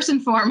 That's the first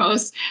and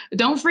foremost.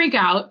 Don't freak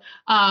out.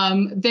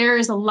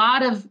 There's a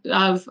lot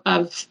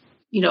of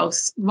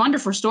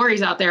wonderful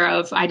stories out there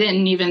of, I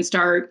didn't even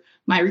start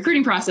my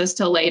recruiting process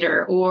till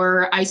later,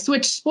 or I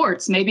switched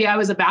sports. Maybe I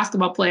was a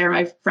basketball player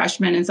my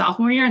freshman and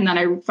sophomore year, and then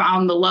I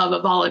found the love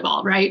of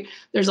volleyball, right?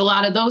 There's a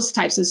lot of those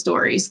types of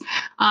stories.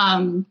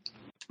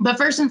 But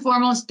first and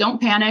foremost,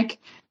 don't panic.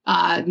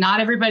 Not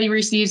everybody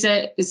receives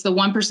it. It's the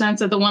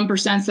 1% of the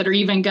 1% that are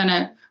even going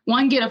to,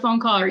 get a phone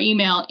call or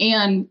email,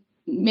 and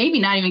maybe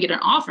not even get an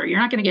offer. You're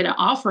not going to get an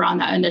offer on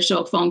that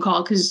initial phone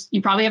call because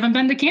you probably haven't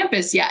been to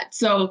campus yet.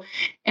 So,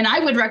 and I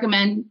would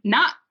recommend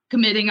not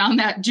committing on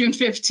that June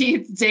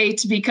 15th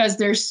date because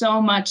there's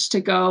so much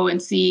to go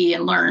and see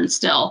and learn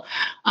still.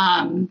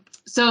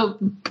 So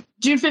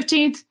June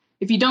 15th,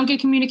 if you don't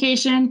get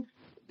communication,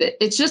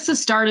 it's just the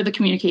start of the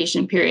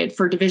communication period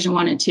for Division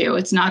I and II.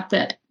 It's not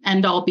the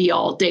end all be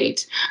all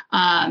date.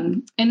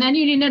 And then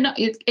you need to know,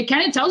 it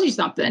kind of tells you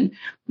something.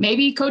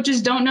 Maybe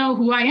coaches don't know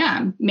who I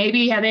am.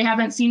 Maybe they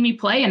haven't seen me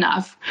play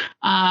enough.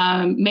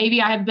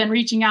 Maybe I have been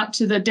reaching out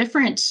to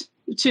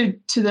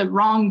the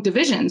wrong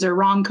divisions or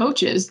wrong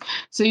coaches.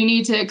 So you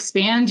need to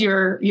expand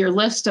your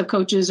list of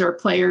coaches or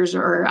players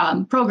or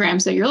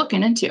programs that you're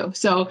looking into.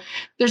 So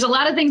there's a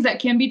lot of things that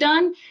can be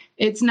done.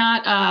 It's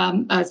not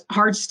a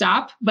hard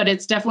stop, but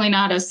it's definitely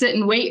not a sit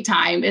and wait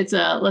time. It's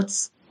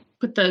let's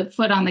put the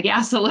foot on the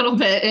gas a little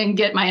bit and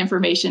get my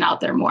information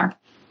out there more.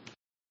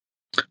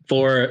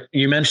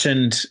 You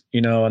mentioned,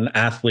 an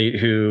athlete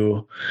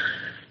who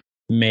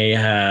may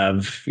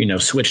have,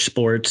 switched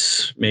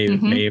sports,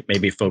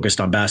 maybe focused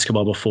on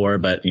basketball before,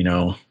 but,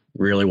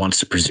 really wants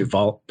to pursue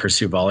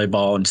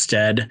volleyball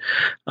instead,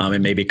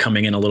 and maybe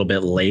coming in a little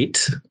bit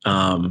late.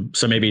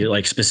 So maybe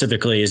like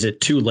specifically, is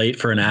it too late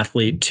for an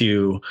athlete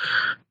to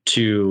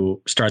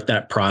start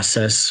that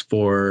process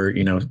for,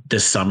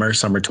 this summer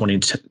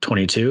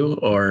 2022,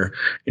 or,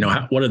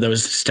 what are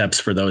those steps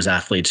for those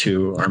athletes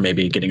who are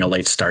maybe getting a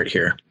late start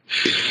here?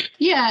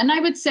 Yeah. And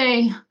I would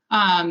say,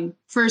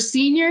 for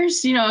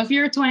seniors, if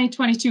you're a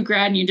 2022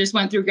 grad and you just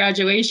went through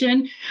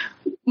graduation,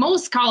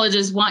 most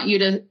colleges want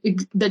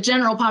the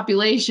general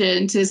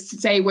population to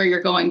say where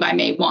you're going by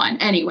May 1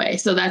 anyway.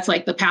 So that's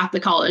like the path to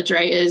college,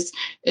 right? Is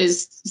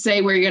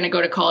say where you're going to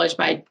go to college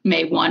by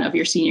May 1 of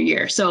your senior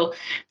year. So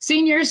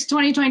seniors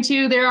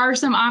 2022, there are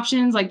some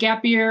options like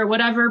gap year or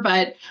whatever,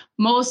 but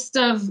most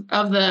of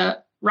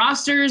the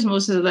rosters,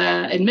 most of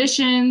the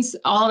admissions,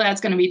 all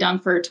that's going to be done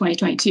for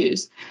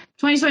 2022s.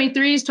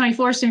 2023s,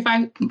 24s,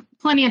 25,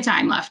 plenty of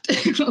time left.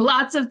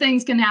 Lots of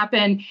things can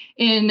happen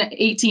in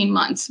 18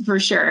 months for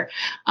sure.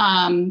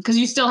 Because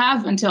you still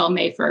have until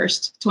May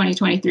 1st,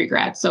 2023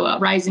 grads. So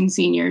rising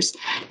seniors.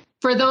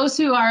 For those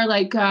who are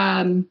like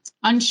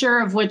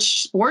unsure of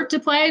which sport to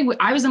play,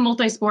 I was a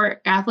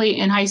multi-sport athlete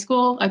in high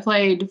school. I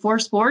played 4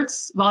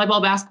 sports: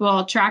 volleyball,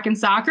 basketball, track, and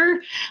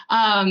soccer.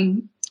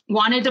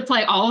 Wanted to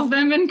play all of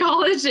them in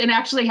college and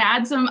actually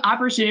had some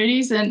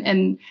opportunities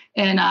and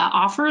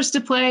offers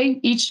to play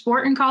each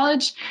sport in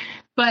college.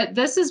 But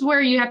this is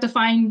where you have to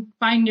find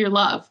your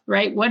love,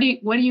 right? What do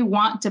you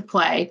want to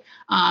play?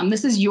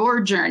 This is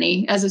your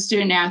journey as a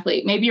student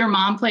athlete. Maybe your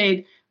mom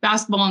played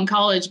basketball in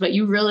college, but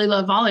you really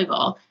love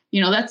volleyball.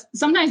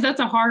 Sometimes that's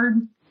a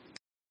hard,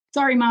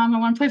 sorry, mom, I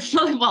want to play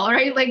volleyball,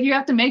 right? Like you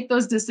have to make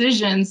those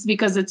decisions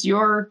because it's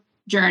your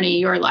journey,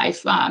 your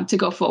life to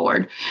go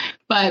forward.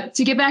 But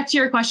to get back to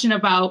your question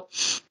about,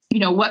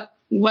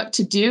 what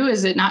to do,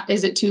 is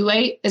it too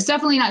late? It's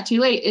definitely not too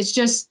late. It's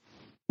just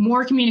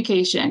more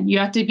communication. You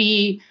have to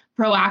be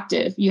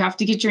proactive. You have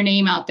to get your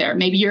name out there.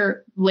 Maybe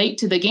you're late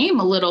to the game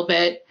a little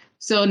bit.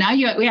 So now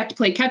we have to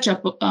play catch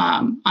up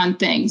on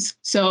things.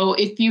 So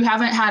if you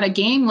haven't had a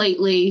game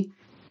lately,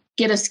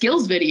 get a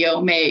skills video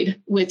made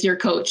with your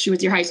coach,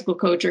 with your high school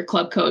coach or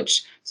club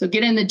coach. So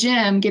get in the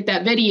gym, get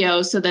that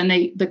video. So then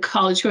the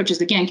college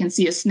coaches, again, can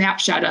see a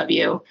snapshot of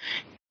you.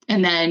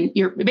 And then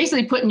you're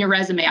basically putting your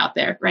resume out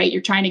there, right?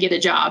 You're trying to get a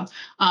job.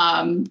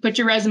 Put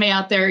your resume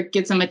out there,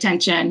 get some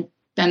attention.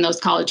 Then those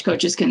college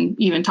coaches can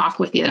even talk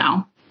with you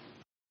now.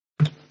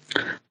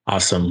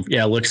 Awesome.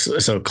 Yeah,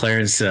 so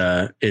Clarence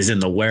is in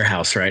the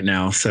warehouse right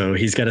now, so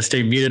he's got to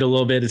stay muted a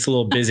little bit. It's a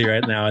little busy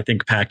right now, I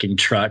think, packing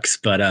trucks.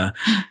 But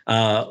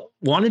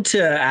wanted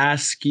to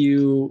ask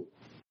you,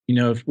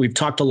 we've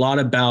talked a lot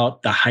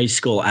about the high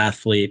school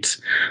athlete.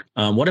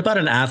 What about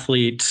an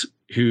athlete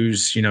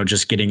who's,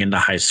 just getting into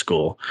high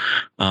school?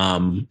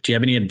 Do you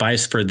have any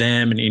advice for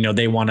them? And,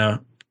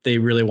 they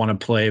really want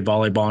to play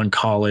volleyball in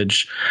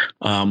college.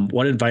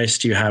 What advice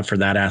do you have for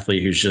that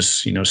athlete who's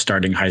just,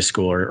 starting high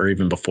school or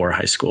even before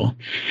high school?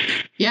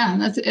 Yeah,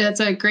 that's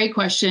a great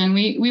question.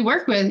 We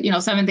work with,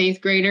 7th,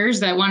 8th graders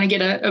that want to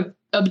get a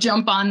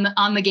jump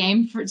on the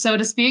game, so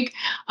to speak.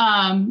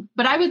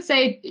 But I would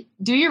say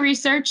do your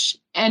research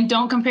and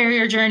don't compare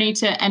your journey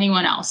to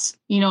anyone else.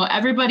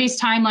 Everybody's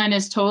timeline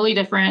is totally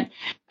different.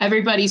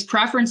 Everybody's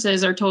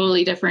preferences are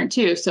totally different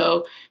too.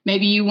 So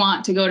maybe you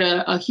want to go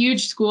to a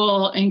huge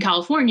school in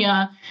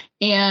California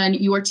and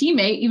your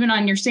teammate, even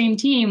on your same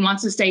team,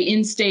 wants to stay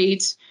in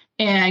state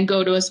and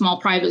go to a small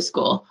private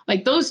school.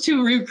 Like those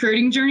two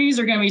recruiting journeys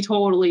are going to be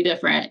totally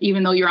different,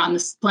 even though you're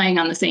playing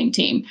on the same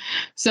team.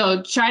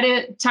 So try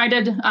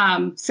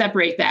to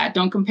separate that.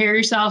 Don't compare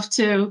yourself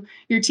to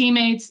your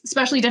teammates,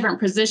 especially different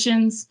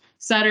positions,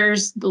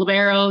 setters,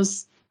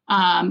 liberos,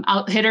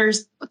 out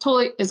hitters.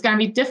 Totally, it's going to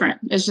be different.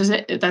 It's just,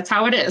 that's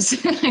how it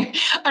is.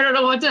 I don't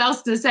know what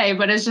else to say,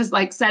 but it's just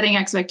like setting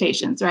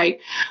expectations, right?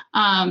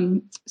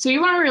 So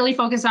you want to really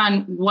focus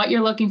on what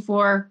you're looking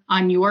for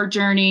on your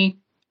journey.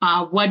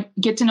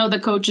 Get to know the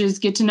coaches,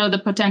 get to know the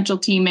potential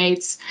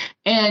teammates.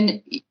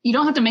 And you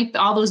don't have to make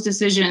all those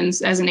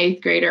decisions as an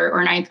 8th grader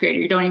or 9th grader.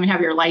 You don't even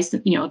have your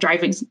license,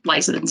 driving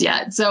license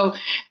yet. So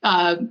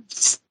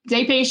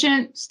stay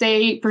patient,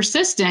 stay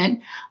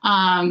persistent,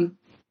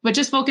 but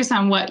just focus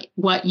on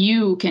what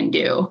you can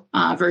do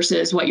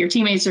versus what your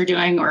teammates are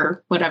doing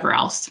or whatever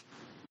else.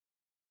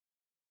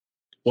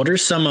 What are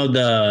some of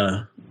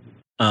the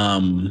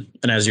and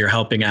as you're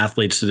helping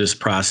athletes through this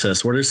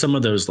process, what are some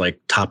of those like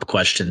top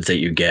questions that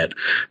you get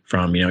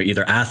from,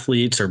 either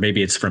athletes or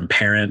maybe it's from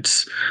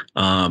parents?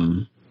 What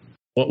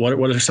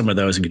are some of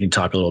those? And can you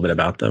talk a little bit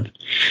about them?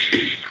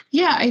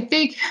 Yeah, I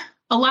think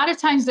a lot of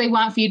times they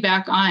want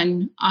feedback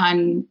on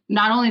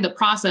not only the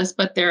process,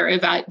 but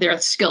their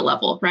skill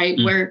level, right?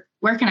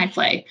 Where can I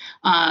play?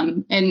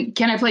 And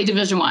can I play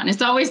Division I?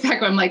 It's always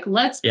that I'm like,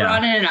 let's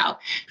broaden it out.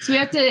 So we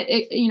have to,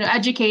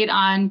 educate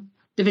on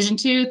Division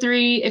II,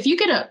 III. If you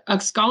get a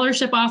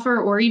scholarship offer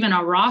or even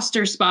a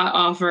roster spot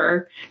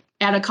offer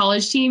at a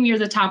college team, you're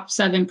the top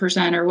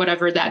 7% or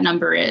whatever that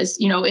number is,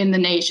 in the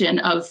nation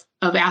of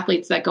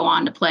athletes that go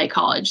on to play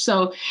college.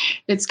 So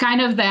it's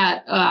kind of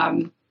that,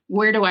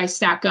 where do I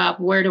stack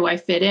up? Where do I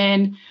fit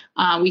in?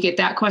 We get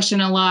that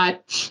question a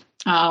lot.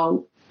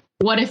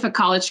 What if a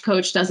college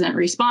coach doesn't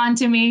respond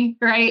to me,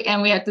 right?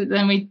 And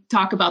we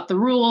talk about the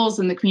rules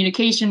and the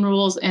communication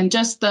rules and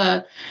just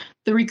the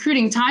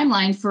recruiting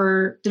timeline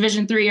for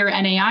Division III or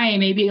NAIA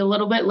maybe a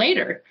little bit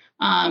later.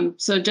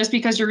 So just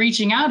because you're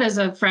reaching out as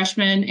a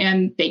freshman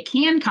and they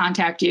can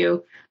contact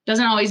you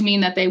doesn't always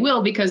mean that they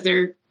will, because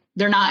they're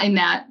not in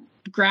that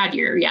grad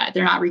year yet.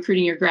 They're not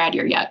recruiting your grad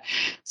year yet.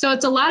 So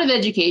it's a lot of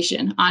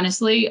education,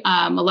 honestly,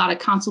 a lot of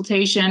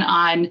consultation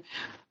on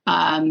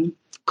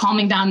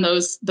calming down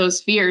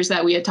those fears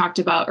that we had talked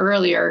about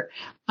earlier,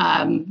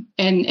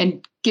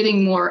 and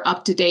getting more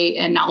up to date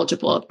and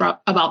knowledgeable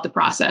about the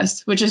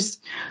process, which is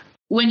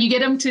when you get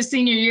them to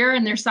senior year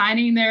and they're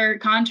signing their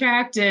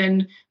contract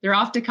and they're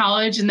off to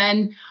college. And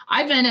then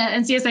I've been at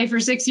NCSA for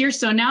 6 years.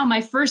 So now my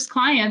first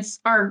clients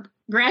are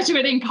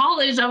graduating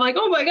college. I'm like,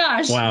 oh my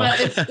gosh. Wow.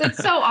 But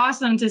it's so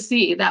awesome to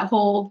see that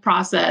whole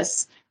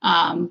process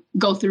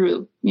go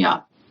through.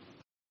 Yeah.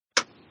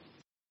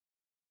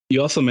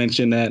 You also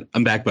mentioned that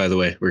I'm back, by the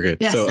way, we're good.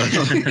 Yes. So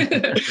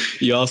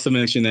you also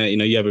mentioned that,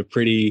 you have a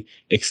pretty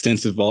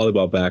extensive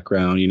volleyball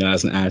background,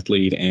 as an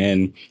athlete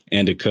and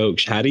a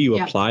coach. How do you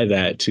apply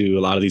that to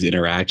a lot of these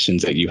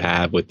interactions that you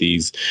have with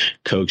these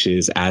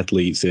coaches,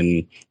 athletes,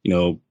 and,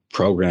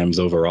 programs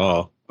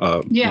overall?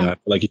 I feel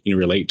like you can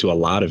relate to a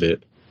lot of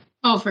it.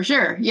 Oh, for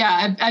sure.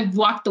 Yeah, I've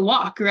walked the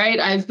walk, right?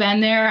 I've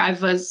been there. I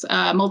was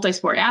a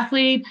multi-sport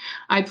athlete.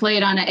 I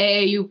played on an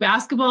AAU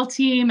basketball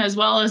team as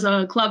well as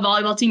a club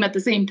volleyball team at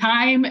the same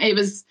time. It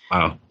was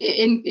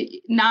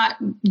not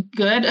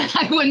good.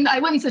 I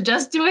wouldn't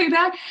suggest doing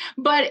that,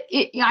 but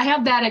I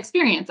have that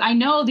experience. I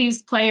know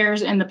these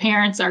players and the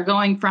parents are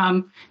going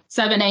from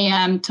 7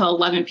 a.m. to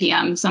 11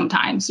 p.m.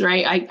 sometimes,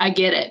 right? I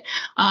get it.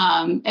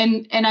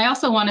 And I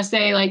also want to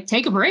say, like,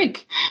 take a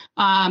break.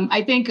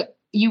 I think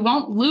you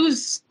won't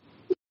lose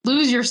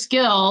your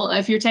skill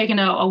if you're taking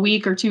a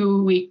week or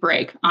 2 week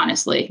break.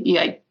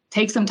 Honestly,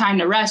 take some time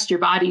to rest. Your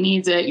body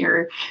needs it.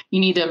 You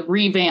need to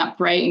revamp,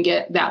 right, and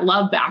get that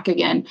love back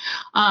again.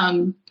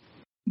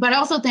 But I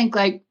also think,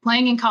 like,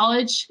 playing in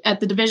college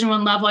at the Division I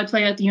level, I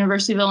played at the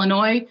University of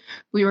Illinois.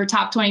 We were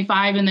top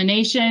 25 in the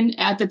nation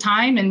at the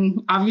time,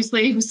 and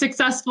obviously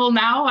successful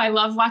now. I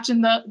love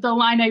watching the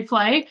Illini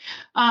play.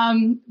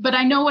 But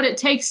I know what it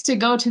takes to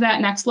go to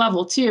that next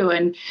level too.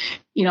 And,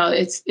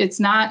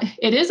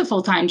 it is a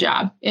full-time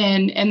job.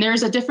 And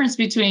there's a difference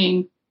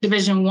between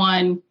Division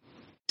I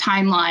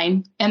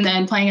timeline and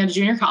then playing at a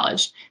junior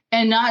college.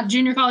 And not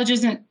junior college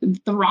isn't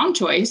the wrong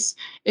choice.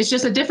 It's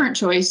just a different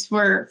choice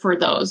for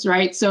those,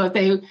 right? So if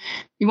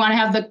you want to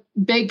have the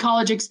big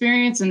college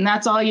experience and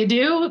that's all you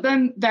do,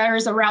 then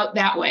there's a route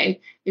that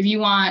way. If you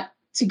want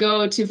to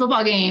go to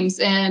football games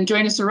and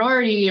join a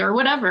sorority or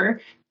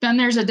whatever, then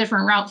there's a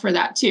different route for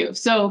that too.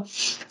 So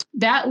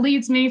that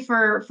leads me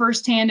for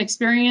firsthand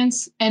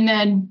experience. And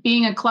then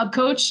being a club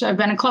coach, I've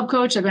been a club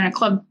coach. I've been a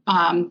club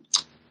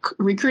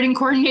recruiting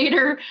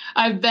coordinator.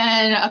 I've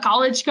been a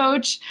college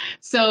coach.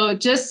 So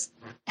just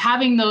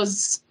having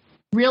those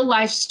real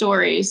life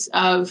stories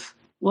of,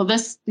 well,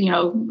 this,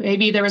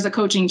 maybe there was a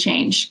coaching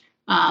change.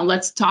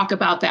 Let's talk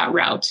about that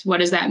route. What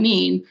does that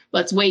mean?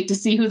 Let's wait to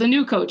see who the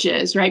new coach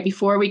is, right,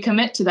 before we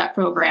commit to that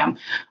program.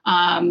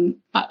 An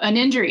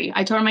injury.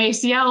 I tore my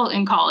ACL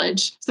in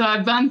college, so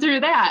I've gone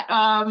through that.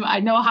 I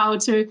know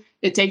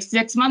it takes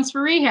 6 months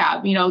for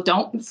rehab.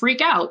 Don't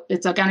freak out.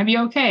 It's going to be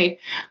okay.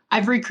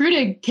 I've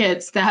recruited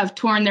kids that have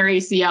torn their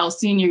ACL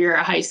senior year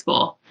of high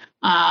school.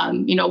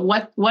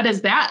 What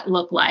does that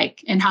look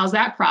like, and how's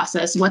that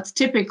process? What's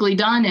typically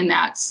done in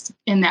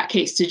that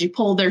case? Did you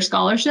pull their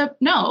scholarship?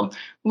 No,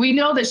 we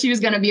know that she was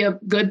going to be a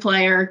good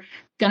player,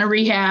 going to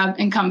rehab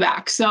and come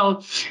back.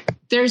 So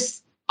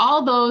there's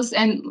all those.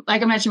 And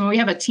like I mentioned, we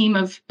have a team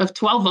of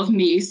 12 of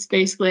me's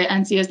basically at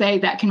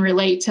NCSA that can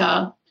relate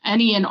to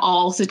any and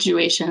all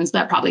situations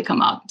that probably come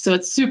up. So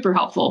it's super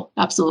helpful.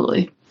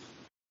 Absolutely.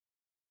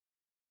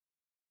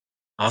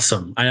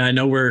 Awesome. I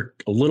know we're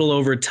a little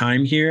over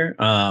time here,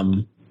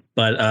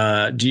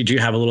 but do you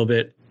have a little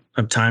bit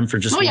of time for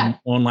just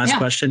one last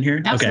question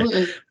here?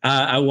 Absolutely. Okay.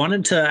 I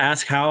wanted to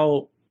ask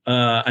how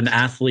an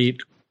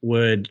athlete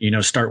would,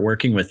 start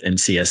working with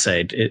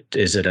NCSA.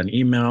 Is it an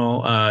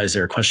email? Is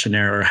there a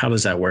questionnaire, or how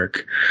does that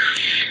work?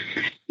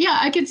 Yeah,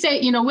 I could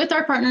say, with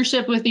our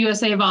partnership with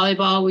USA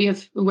Volleyball,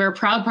 we're a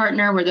proud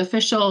partner. We're the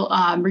official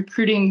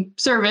recruiting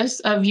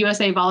service of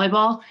USA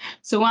Volleyball.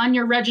 So on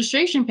your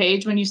registration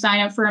page, when you sign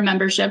up for a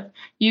membership,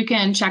 you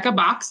can check a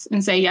box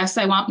and say, yes,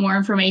 I want more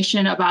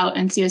information about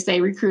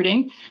NCSA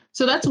recruiting.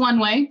 So that's one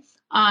way.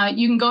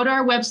 You can go to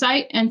our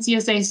website,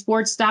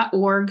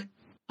 ncsasports.org.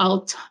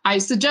 I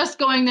suggest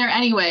going there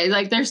anyway.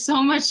 Like, there's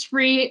so much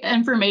free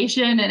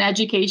information and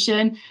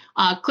education.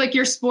 Click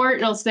your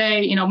sport. It'll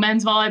say,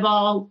 men's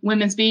volleyball,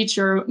 women's beach,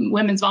 or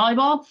women's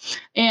volleyball.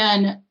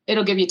 And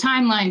it'll give you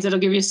timelines. It'll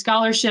give you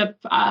scholarship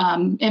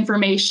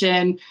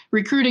information,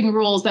 recruiting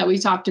rules that we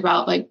talked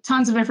about, like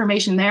tons of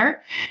information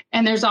there.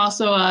 And there's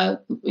also a,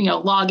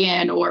 log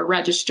in or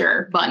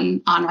register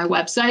button on our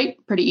website.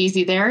 Pretty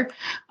easy there.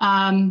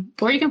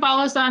 Or you can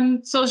follow us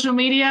on social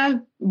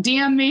media,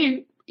 DM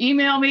me,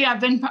 email me.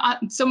 I've been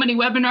on so many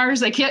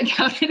webinars, I can't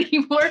count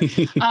anymore.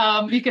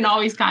 You can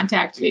always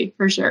contact me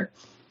for sure.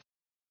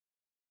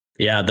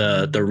 Yeah,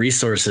 the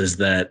resources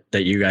that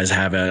you guys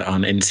have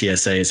on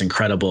NCSA is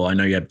incredible. I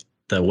know you have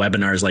the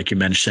webinars, like you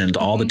mentioned,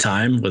 all the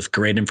time, with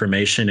great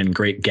information and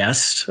great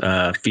guests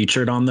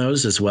featured on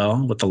those as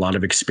well, with a lot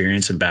of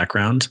experience and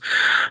background.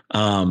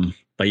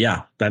 But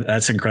yeah,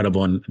 that's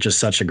incredible, and just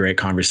such a great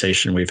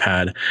conversation we've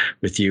had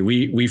with you.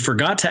 We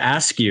forgot to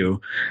ask you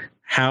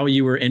how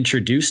you were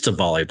introduced to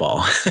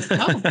volleyball.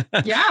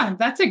 Oh, yeah,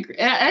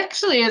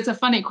 actually, it's a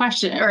funny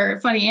question or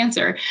a funny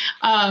answer.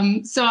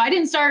 So I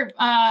didn't start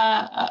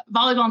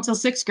volleyball until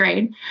 6th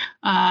grade.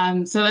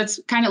 So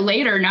that's kind of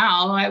later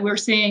now. We're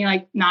seeing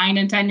like 9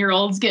 and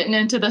 10-year-olds getting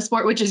into the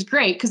sport, which is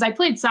great because I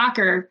played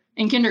soccer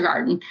in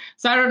kindergarten.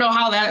 So I don't know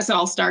how that's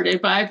all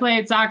started, but I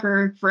played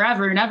soccer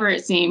forever and ever,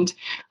 it seemed.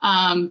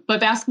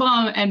 But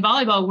basketball and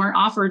volleyball weren't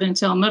offered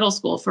until middle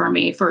school for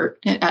me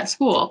at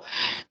school.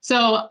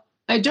 So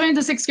I joined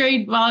the 6th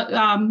grade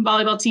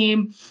volleyball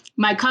team.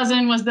 My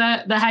cousin was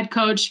the head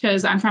coach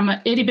because I'm from an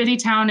itty bitty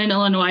town in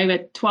Illinois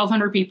with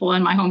 1,200 people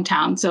in my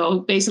hometown.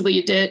 So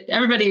basically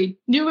everybody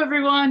knew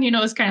everyone,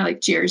 it's kind of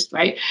like Cheers,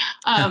 right?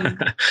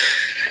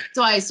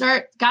 So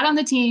I got on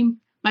the team.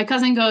 My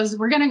cousin goes,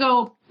 we're going to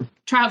go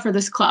try out for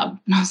this club.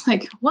 And I was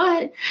like,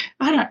 what?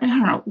 I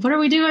don't know. What are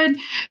we doing?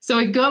 So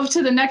we go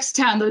to the next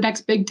town, the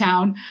next big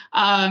town.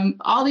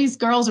 All these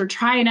girls are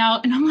trying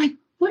out. And I'm like,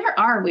 where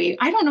are we?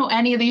 I don't know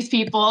any of these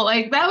people.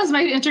 Like, that was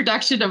my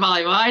introduction to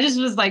volleyball. I just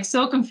was like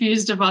so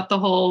confused about the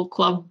whole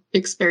club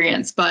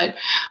experience. But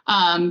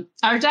I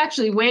was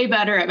actually way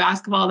better at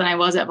basketball than I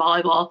was at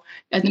volleyball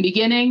at the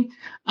beginning.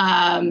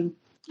 I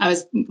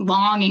was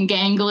long and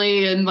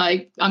gangly and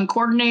like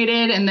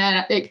uncoordinated. And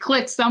then it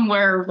clicked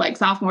somewhere like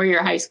sophomore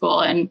year of high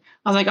school. And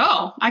I was like,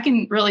 oh, I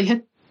can really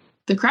hit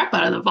the crap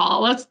out of the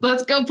ball.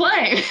 Let's go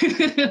play.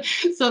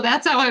 So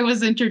that's how I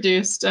was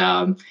introduced.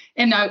 And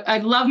I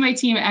love my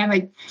team.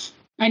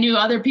 I knew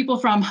other people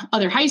from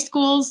other high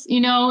schools,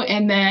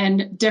 and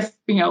then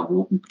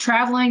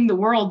traveling the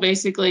world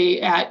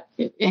basically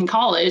in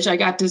college. I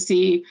got to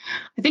see,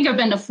 I think I've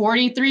been to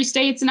 43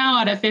 states now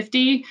out of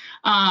 50.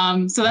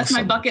 So that's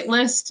my bucket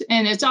list,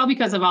 and it's all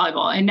because of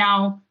volleyball. And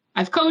now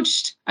I've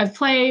coached, I've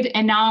played,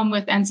 and now I'm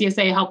with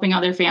NCSA helping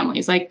other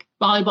families. Like,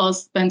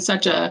 volleyball's been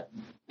such an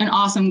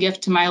awesome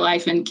gift to my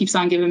life and keeps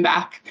on giving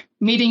back.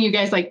 Meeting you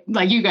guys like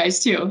you guys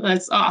too.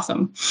 That's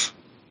awesome.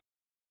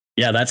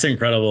 Yeah, that's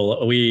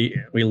incredible. We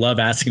love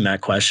asking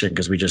that question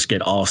because we just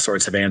get all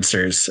sorts of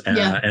answers.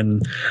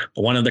 And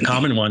one of the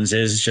common ones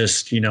is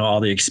just,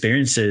 all the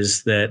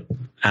experiences that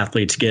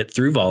athletes get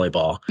through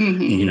volleyball,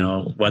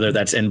 whether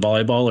that's in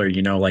volleyball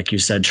or, like you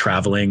said,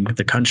 traveling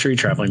the country,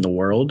 traveling the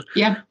world.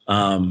 Yeah.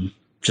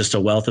 Just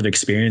a wealth of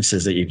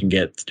experiences that you can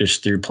get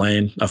just through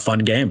playing a fun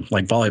game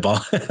like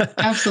volleyball.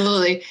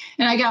 Absolutely.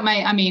 And I got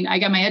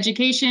my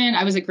education.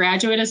 I was a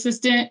graduate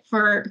assistant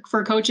for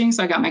coaching.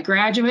 So I got my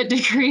graduate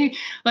degree,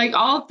 like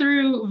all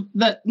through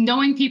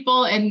knowing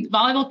people, and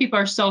volleyball people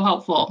are so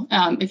helpful.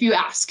 If you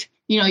ask,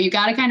 you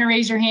got to kind of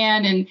raise your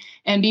hand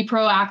and be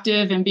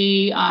proactive and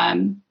be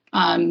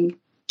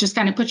just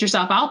kind of put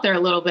yourself out there a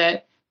little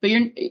bit. But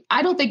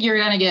I don't think you're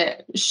going to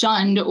get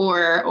shunned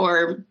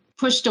or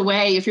pushed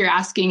away if you're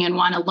asking and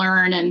want to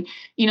learn. And,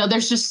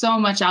 there's just so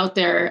much out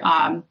there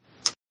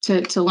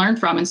to learn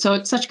from. And so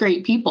it's such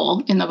great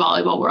people in the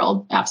volleyball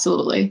world.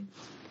 Absolutely.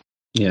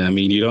 Yeah.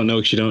 You don't know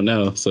what you don't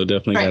know. So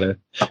definitely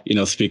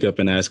gotta, speak up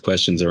and ask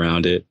questions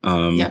around it.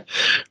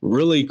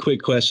 Really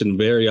quick question,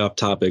 very off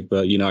topic,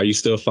 but, are you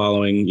still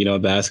following,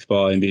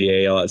 basketball,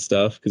 NBA, all that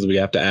stuff? Because we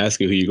have to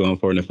ask you who you're going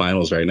for in the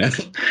finals right now.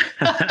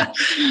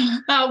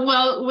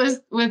 Well,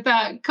 with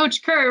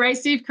Coach Kerr, right?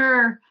 Steve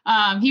Kerr,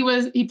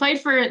 he played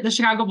for the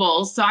Chicago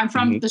Bulls. So I'm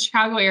from the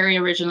Chicago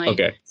area originally.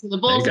 Okay. So the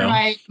Bulls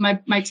are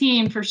my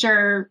team for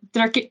sure.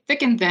 They're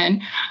thick and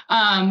thin.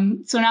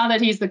 So now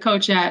that he's the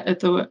coach at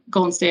the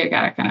Golden State, I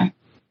gotta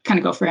kind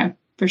of go for him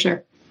for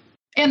sure.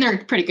 And they're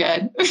pretty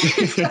good.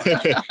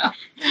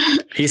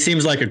 He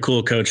seems like a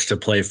cool coach to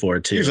play for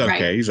too. He's okay.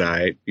 Right. He's all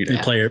right.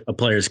 A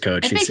player's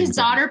coach. I think his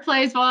daughter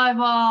plays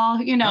volleyball.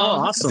 Oh,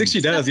 awesome. I think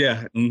she does.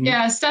 Yeah.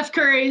 Yeah. Steph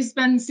Curry's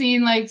been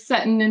seen like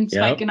setting and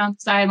spiking on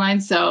the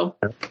sidelines. So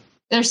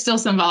there's still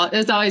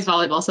there's always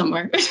volleyball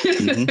somewhere.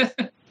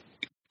 Mm-hmm.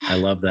 I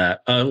love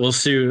that. Well,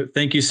 Sue,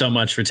 thank you so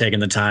much for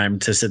taking the time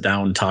to sit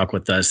down and talk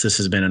with us. This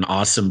has been an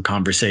awesome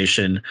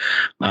conversation.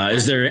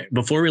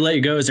 Before we let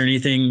you go, is there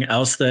anything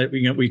else that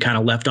we kind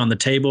of left on the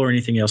table, or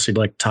anything else you'd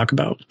like to talk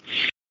about?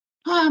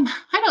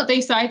 I don't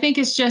think so. I think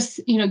it's just,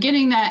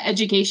 getting that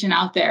education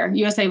out there.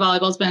 USA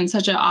Volleyball has been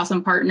such an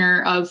awesome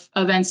partner of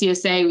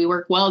NCSA. We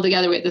work well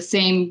together with the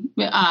same,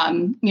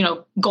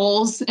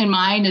 goals in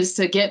mind, is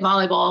to get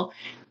volleyball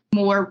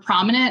more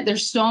prominent.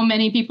 There's so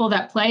many people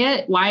that play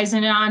it. Why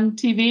isn't it on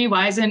TV?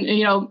 Why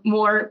isn't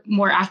more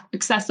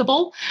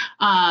accessible?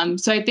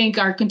 So I think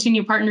our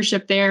continued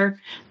partnership there.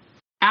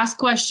 Ask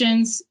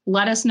questions.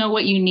 Let us know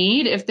what you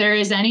need. If there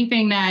is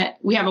anything that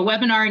we have a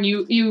webinar and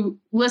you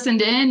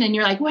listened in and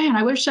you're like, man,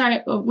 I wish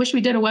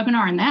we did a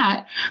webinar on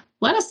that.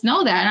 Let us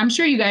know that. And I'm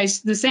sure you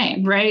guys the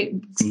same, right?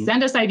 Mm-hmm.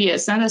 Send us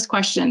ideas, send us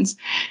questions.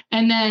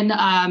 And then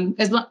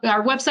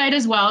our website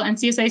as well,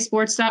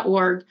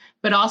 ncssports.org,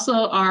 but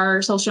also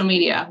our social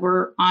media.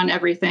 We're on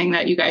everything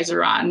that you guys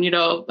are on,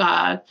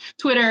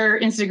 Twitter,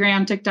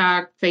 Instagram,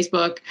 TikTok,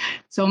 Facebook.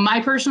 So my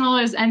personal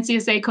is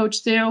NCSA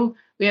Coach Sue.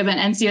 We have an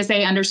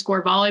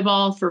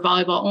NCSA_volleyball for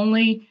volleyball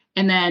only.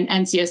 And then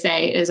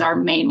NCSA is our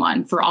main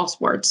one for all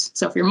sports.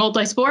 So if you're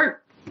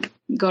multi-sport,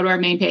 go to our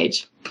main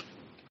page.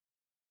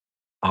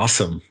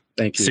 Awesome.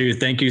 Thank you. Sue,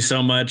 thank you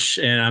so much.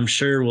 And I'm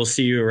sure we'll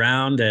see you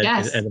around at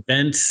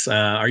events.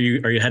 Are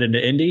you headed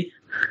to Indy?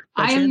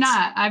 I am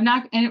not. I'm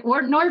not,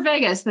 nor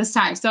Vegas this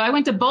time. So I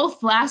went to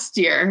both last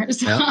year.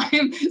 So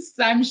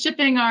I'm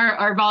shipping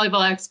our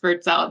volleyball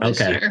experts out this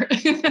year.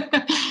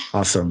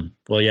 Awesome.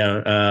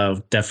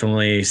 Well,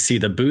 definitely see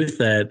the booth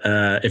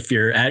if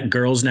you're at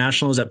Girls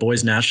Nationals, at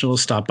Boys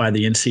Nationals, stop by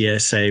the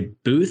NCSA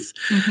booth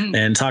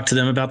and talk to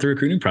them about the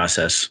recruiting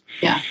process.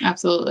 Yeah,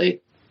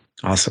 absolutely.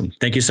 Awesome.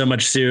 Thank you so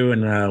much, Sue.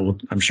 And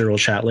I'm sure we'll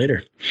chat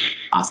later.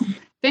 Awesome.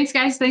 Thanks,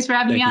 guys. Thanks for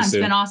having me on. It's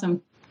been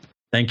awesome.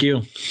 Thank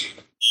you.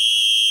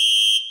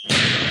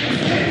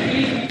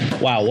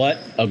 Wow, what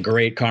a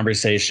great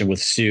conversation with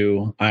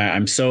Sue.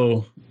 I'm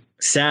so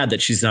sad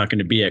that she's not going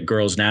to be at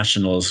Girls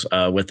Nationals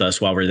with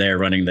us while we're there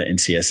running the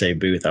NCSA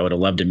booth. I would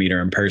have loved to meet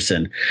her in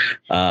person.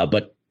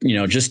 But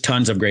just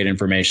tons of great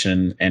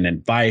information and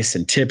advice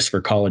and tips for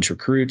college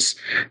recruits.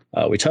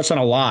 We touched on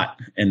a lot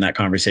in that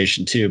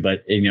conversation too,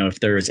 but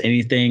if there was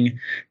anything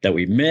that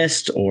we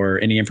missed or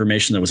any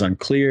information that was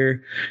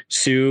unclear,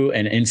 Sue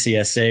and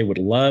NCSA would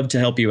love to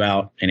help you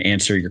out and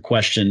answer your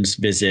questions.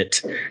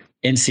 Visit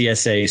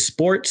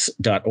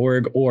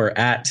ncsasports.org or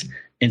at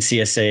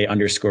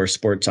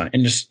NCSA_sports on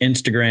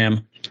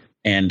Instagram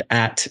and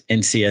at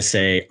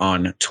NCSA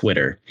on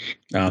Twitter.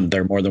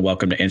 They're more than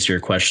welcome to answer your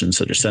questions.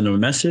 So just send them a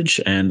message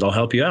and they'll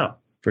help you out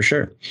for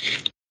sure.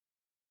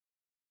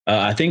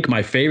 I think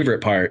my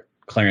favorite part,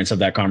 Clarence, of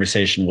that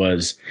conversation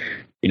was,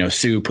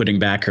 Sue putting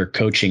back her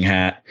coaching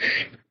hat,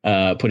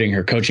 putting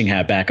her coaching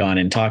hat back on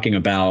and talking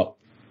about,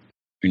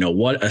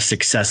 what a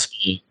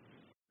successful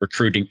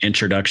recruiting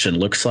introduction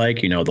looks like,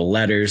 the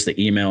letters, the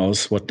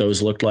emails, what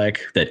those looked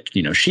like that,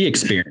 she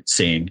experienced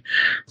seeing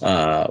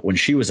when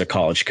she was a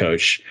college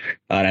coach.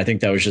 And I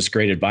think that was just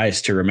great advice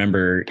to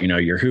remember,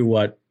 your who,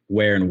 what,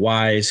 where, and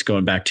whys,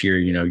 going back to your,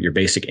 your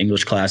basic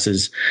English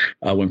classes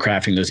when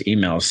crafting those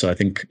emails. So I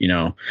think,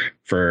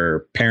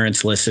 for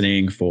parents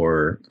listening,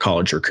 for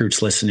college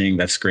recruits listening,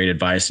 that's great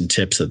advice and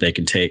tips that they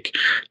can take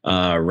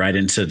right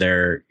into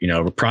their,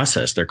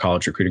 process, their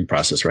college recruiting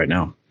process right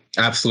now.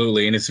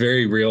 Absolutely. And it's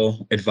very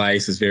real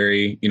advice. It's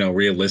very,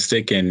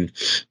 realistic. And,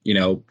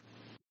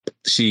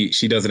 she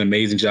does an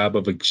amazing job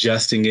of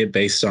adjusting it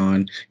based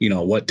on,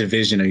 what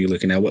division are you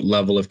looking at, what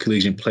level of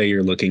collegiate play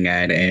you're looking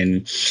at,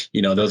 and,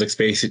 those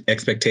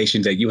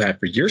expectations that you have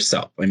for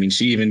yourself. I mean,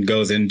 she even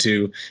goes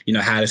into,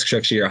 how to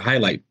structure your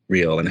highlight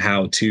reel and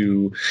how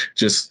to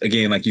just,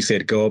 again, like you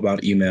said, go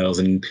about emails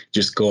and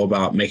just go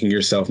about making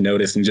yourself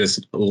notice and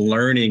just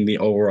learning the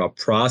overall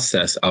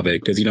process of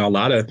it. Because, a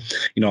lot of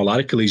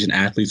collegiate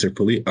athletes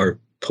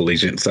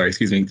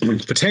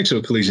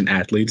potential collegiate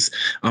athletes,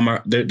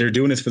 they're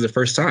doing this for the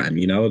first time.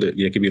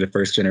 They could be the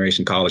first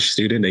generation college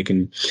student. They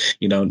can,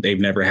 they've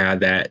never had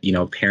that,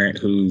 parent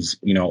who's,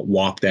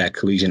 walked that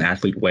collegiate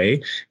athlete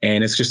way.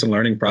 And it's just a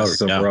learning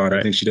process overall. Right.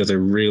 I think she does a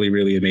really,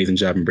 really amazing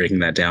job in breaking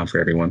that down for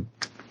everyone.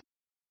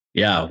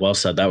 Yeah, well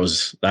said. That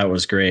was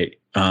great.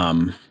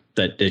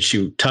 That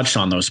she touched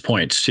on those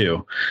points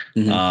too.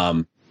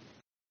 Mm-hmm.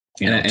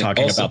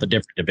 Talking also about the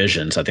different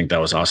divisions. I think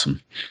that was awesome.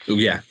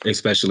 Yeah,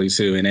 especially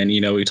too. And then,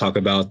 we talk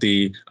about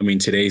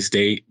today's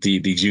date, the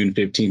June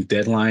 15th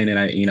deadline. And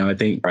I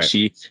think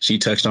she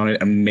touched on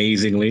it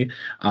amazingly.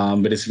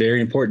 But it's very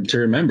important to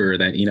remember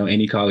that,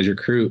 any college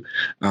recruit,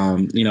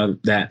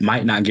 that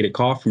might not get a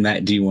call from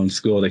that D1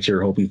 school that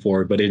you're hoping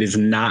for, but it is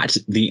not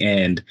the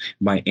end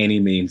by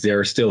any means. There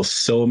are still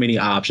so many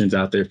options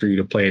out there for you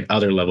to play at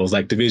other levels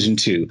like Division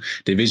II,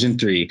 Division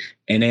III,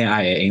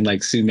 NAIA. And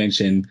like Sue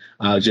mentioned,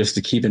 just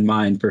to keep in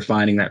mind for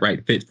finding that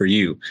right fit for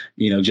you,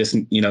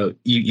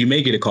 you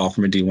may get a call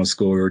from a D1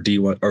 school or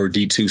D1 or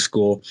D2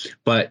 school,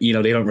 but,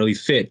 they don't really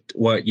fit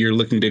what you're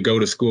looking to go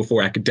to school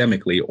for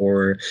academically,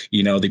 or,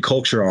 the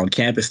culture on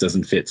campus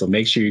doesn't fit. So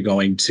make sure you're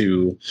going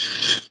to,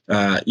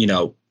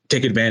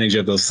 take advantage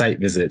of those site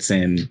visits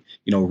and,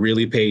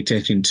 really pay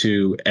attention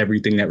to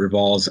everything that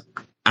revolves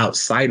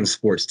outside of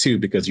sports too,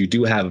 because you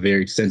do have a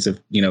very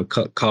extensive,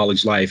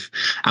 college life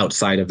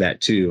outside of that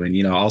too.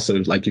 And,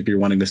 also like if you're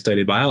wanting to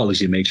study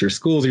biology, make sure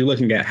schools you're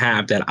looking at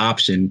have that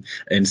option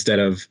instead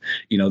of,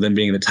 them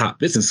being the top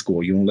business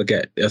school. You want to look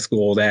at a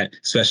school that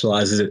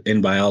specializes in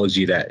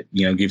biology that,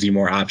 gives you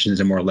more options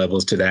and more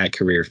levels to that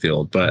career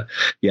field. But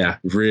yeah,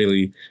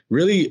 really,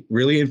 really,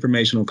 really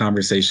informational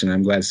conversation.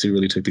 I'm glad Sue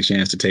really took the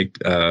chance to take,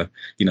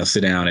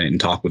 sit down and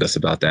talk with us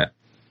about that.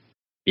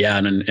 Yeah.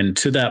 And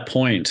to that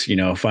point,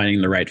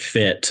 finding the right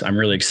fit, I'm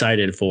really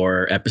excited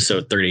for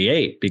episode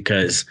 38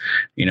 because,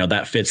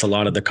 that fits a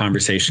lot of the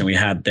conversation we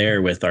had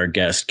there with our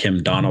guest,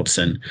 Kim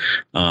Donaldson,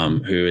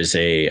 who is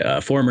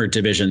a former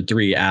Division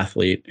III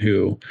athlete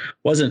who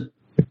wasn't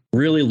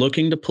really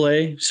looking to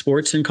play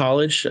sports in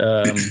college,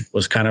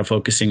 was kind of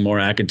focusing more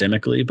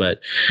academically,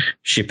 but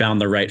she found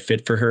the right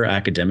fit for her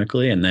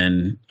academically and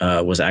then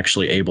was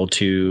actually able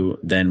to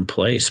then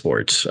play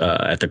sports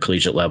at the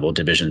collegiate level,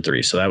 Division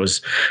III. So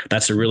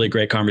that's a really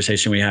great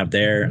conversation we have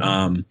there,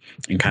 and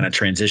kind of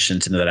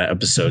transitions into that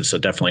episode. So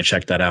definitely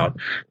check that out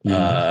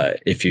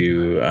if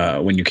you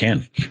when you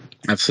can.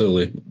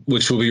 Absolutely.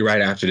 Which will be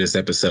right after this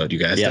episode, you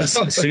guys. Yes.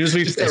 As soon as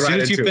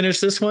you finish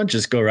this one,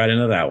 just go right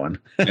into that one.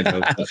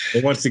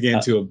 Once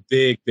again, to a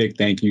big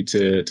thank you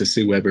to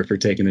Sue Weber for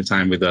taking the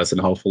time with us. And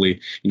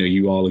hopefully,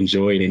 you all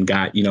enjoyed and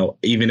got,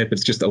 even if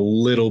it's just a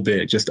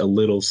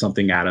little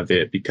something out of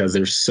it, because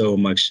there's so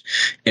much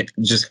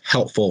just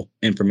helpful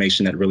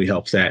information that really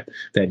helps that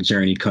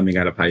journey coming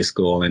out of high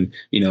school. And,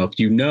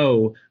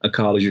 if a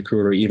college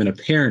recruiter or even a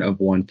parent of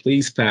one,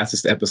 please pass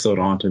this episode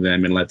on to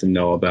them and let them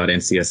know about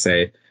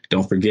NCSA.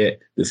 Don't forget,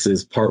 this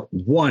is part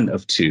 1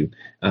 of 2.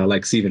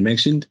 Like Stephen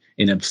mentioned,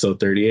 in episode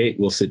 38,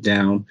 we'll sit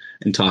down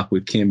and talk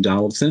with Kim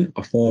Donaldson,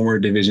 a former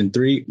Division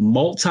III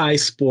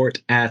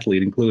multi-sport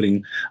athlete,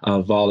 including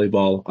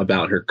volleyball,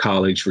 about her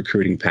college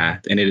recruiting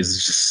path. And it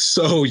is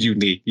so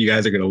unique. You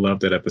guys are going to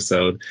love that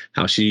episode,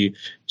 how she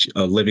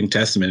a living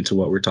testament to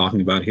what we're talking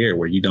about here,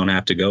 where you don't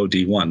have to go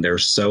D1. There are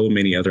so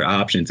many other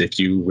options if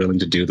you're willing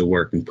to do the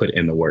work and put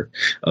in the work.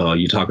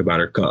 You talk about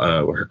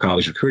her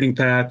college recruiting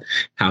path,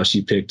 how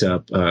she picked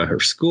up her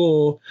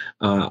school,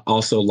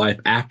 also life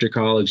after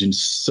college, and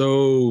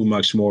so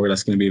much more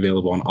that's going to be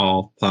available on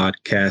all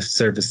podcast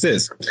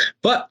services.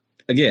 But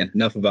again,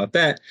 enough about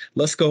that.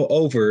 Let's go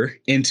over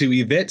into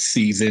event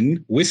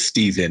season with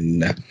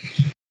Stephen.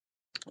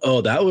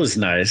 Oh, that was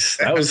nice.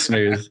 That was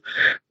smooth.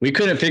 We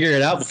couldn't figure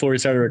it out before we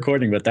started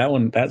recording, but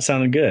that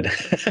sounded good.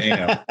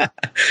 Damn.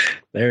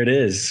 There it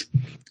is.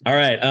 All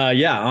right.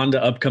 On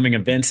to upcoming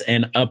events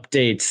and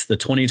updates. The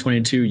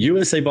 2022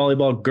 USA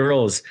Volleyball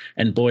Girls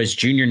and Boys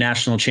Junior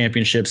National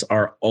Championships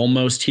are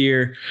almost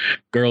here.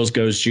 Girls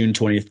goes June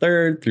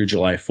 23rd through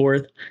July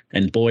 4th,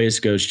 and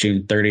boys goes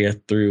June 30th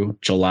through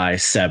July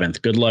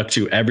 7th. Good luck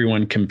to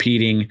everyone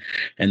competing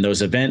in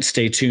those events.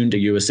 Stay tuned to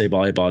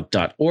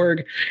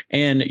usavolleyball.org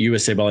and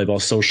USA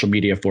Volleyball social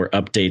media for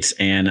updates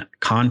and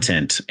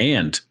content.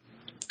 And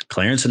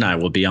Clarence and I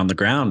will be on the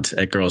ground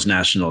at Girls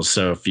Nationals.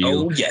 So if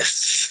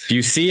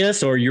you see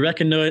us or you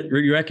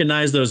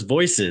recognize those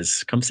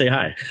voices, come say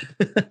hi.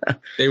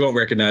 They won't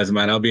recognize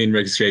mine. I'll be in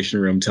registration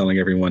room telling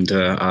everyone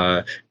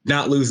to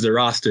not lose their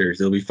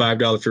rosters. It'll be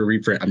 $5 for a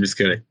reprint. I'm just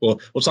kidding. We'll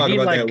talk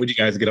about that when you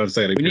guys get on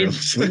site.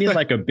 We need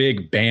like a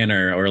big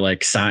banner or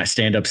like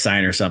stand-up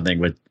sign or something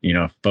with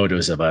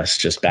photos of us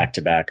just back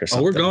to back or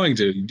something. Oh, we're going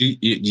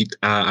to.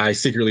 I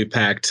secretly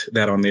packed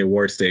that on the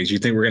award stage. You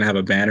think we're gonna have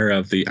a banner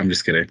of the? I'm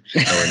just kidding.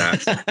 No, we're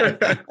not.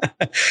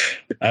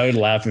 I would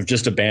laugh if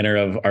just a banner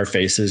of our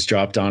faces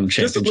dropped on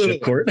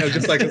championship court.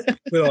 Just like on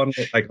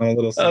a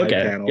little side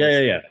panel.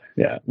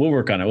 Yeah. We'll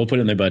work on it. We'll put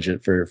it in the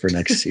budget for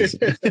next season.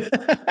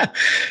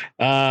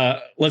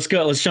 Let's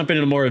go. Let's jump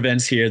into more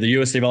events here. The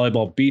USA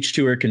Volleyball Beach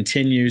Tour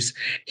continues.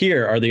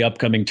 Here are the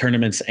upcoming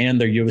tournaments and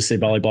their USA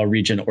Volleyball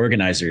region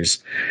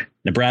organizers.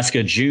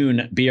 Nebraska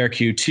June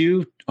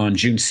BRQ2 on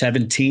June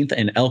 17th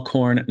in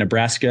Elkhorn,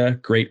 Nebraska,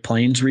 Great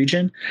Plains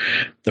region.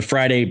 The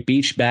Friday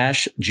Beach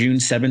Bash, June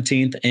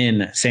 17th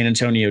in San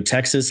Antonio,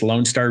 Texas,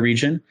 Lone Star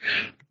region.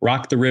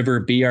 Rock the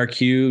River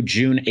BRQ,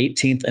 June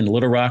 18th in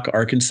Little Rock,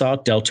 Arkansas,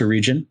 Delta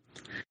region.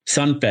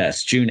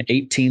 Sunfest, June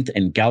 18th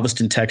in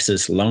Galveston,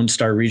 Texas, Lone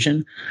Star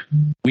region.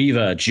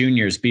 WEVA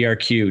Juniors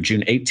BRQ,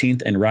 June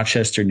 18th in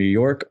Rochester, New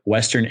York,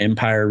 Western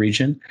Empire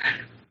region.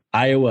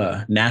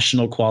 Iowa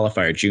National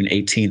Qualifier, June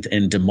 18th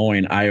in Des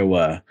Moines,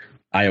 Iowa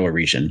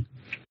region.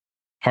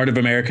 Heart of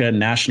America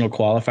National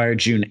Qualifier,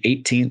 June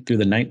 18th through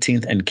the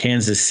 19th in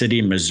Kansas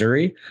City,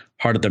 Missouri,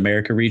 Heart of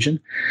America region.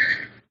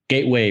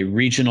 Gateway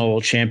Regional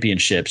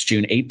Championships,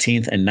 June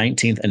 18th and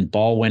 19th in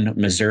Baldwin,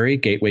 Missouri,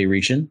 Gateway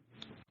region.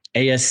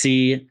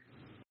 ASC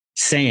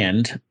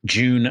Sand,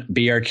 June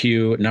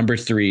BRQ number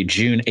 3,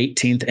 June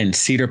 18th in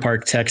Cedar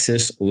Park,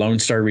 Texas, Lone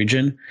Star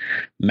region.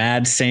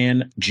 Mad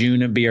Sand,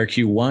 June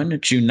BRQ 1,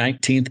 June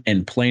 19th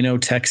in Plano,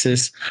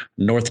 Texas,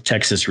 North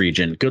Texas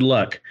region. Good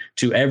luck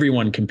to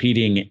everyone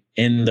competing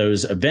in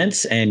those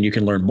events, and you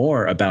can learn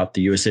more about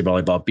the USA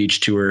Volleyball Beach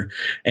Tour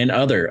and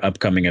other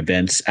upcoming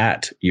events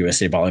at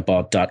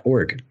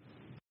usavolleyball.org.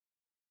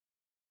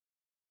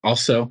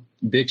 Also,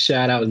 big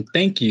shout out and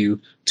thank you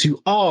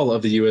to all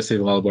of the USA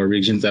Volleyball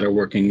regions that are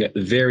working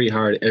very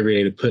hard every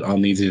day to put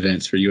on these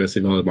events for USA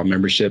Volleyball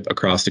membership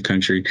across the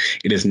country.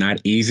 It is not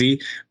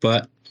easy,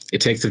 but it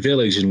takes a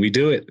village, and we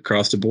do it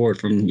across the board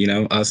from,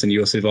 us and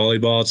USA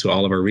Volleyball to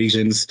all of our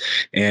regions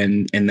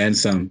and then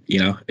some.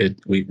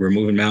 We're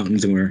moving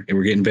mountains, and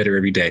we're getting better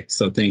every day.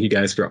 So thank you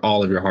guys for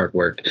all of your hard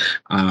work.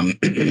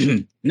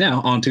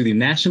 Now on to the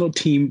National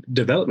Team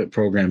Development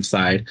Program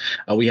side.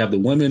 We have the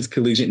Women's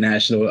Collegiate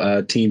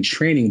National Team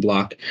Training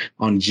Block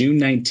on June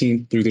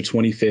 19th through the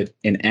 25th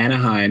in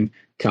Anaheim,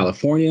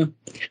 California.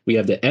 We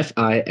have the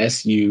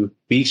FISU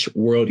Beach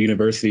World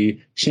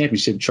University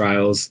Championship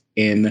Trials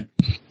in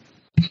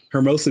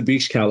Hermosa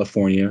Beach,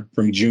 California,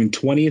 from June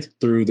 20th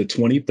through the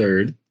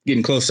 23rd.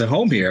 Getting close to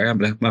home here. I'm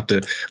going to have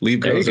to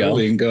leave girls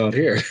early and go out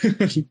here.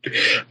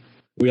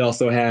 We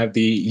also have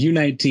the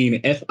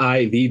U19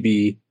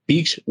 FIVB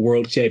Beach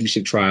World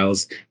Championship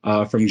Trials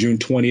from June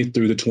 20th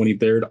through the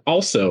 23rd,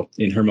 also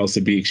in Hermosa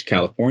Beach,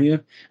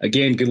 California.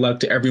 Again, good luck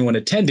to everyone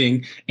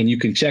attending, and you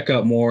can check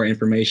out more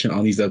information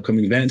on these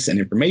upcoming events and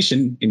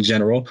information in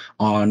general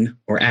on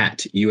or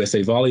at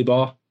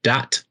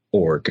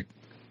usavolleyball.org.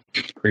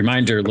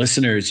 Reminder,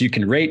 listeners, you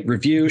can rate,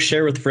 review,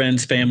 share with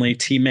friends, family,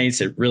 teammates.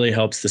 It really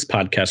helps this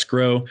podcast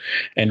grow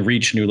and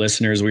reach new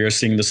listeners. We are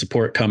seeing the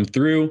support come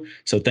through.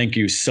 So thank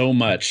you so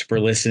much for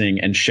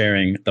listening and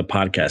sharing the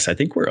podcast. I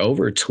think we're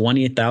over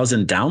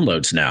 20,000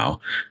 downloads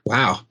now.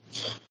 Wow.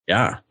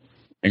 Yeah.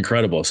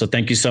 Incredible. So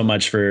thank you so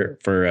much for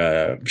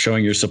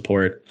showing your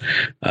support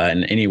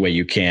in any way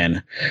you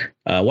can.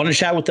 Want to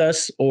chat with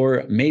us,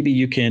 or maybe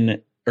you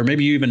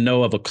even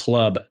know of a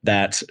club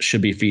that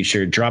should be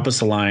featured. Drop us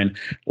a line.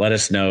 Let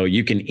us know.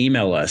 You can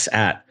email us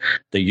at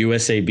the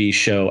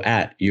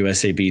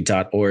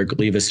usab@usab.org.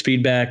 Leave us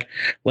feedback.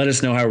 Let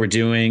us know how we're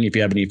doing. If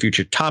you have any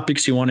future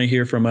topics you want to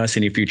hear from us,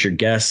 any future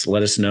guests,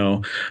 let us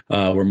know.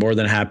 We're more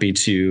than happy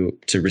to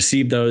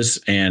receive those.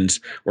 And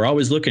we're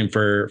always looking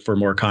for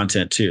more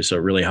content too. So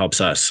it really helps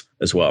us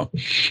as well.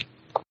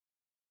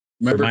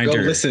 Remember, go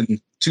listen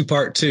to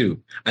part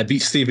 2. I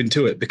beat Steven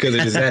to it because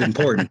it is that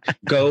important.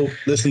 Go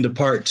listen to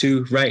part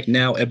 2 right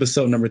now,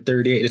 episode number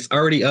 38. It's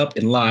already up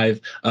and live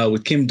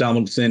with Kim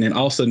Donaldson, and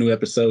also new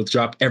episodes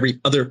drop every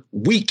other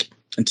week.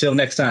 Until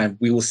next time,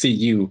 we will see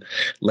you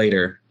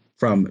later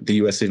from the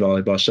USA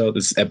Volleyball Show.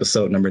 This is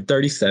episode number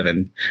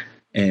 37.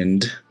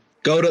 And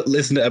go to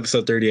listen to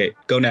episode 38.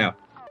 Go now.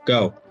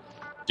 Go.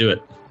 Do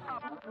it.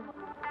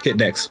 Hit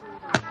next.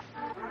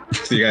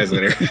 See you guys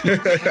later.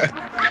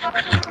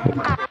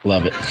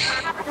 Love it.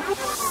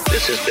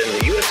 This has been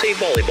the USA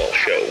Volleyball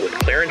Show with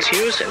Clarence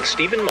Hughes and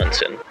Stephen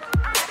Munson.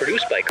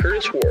 Produced by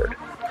Curtis Ward.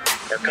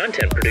 Our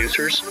content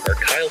producers are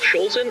Kyle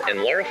Scholzen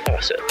and Laura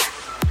Fawcett.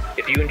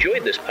 If you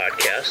enjoyed this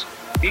podcast,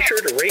 be sure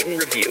to rate and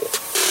review.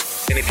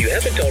 And if you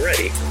haven't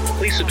already,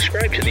 please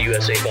subscribe to the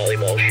USA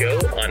Volleyball Show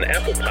on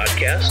Apple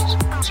Podcasts,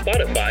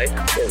 Spotify,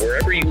 or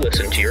wherever you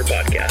listen to your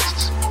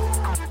podcasts.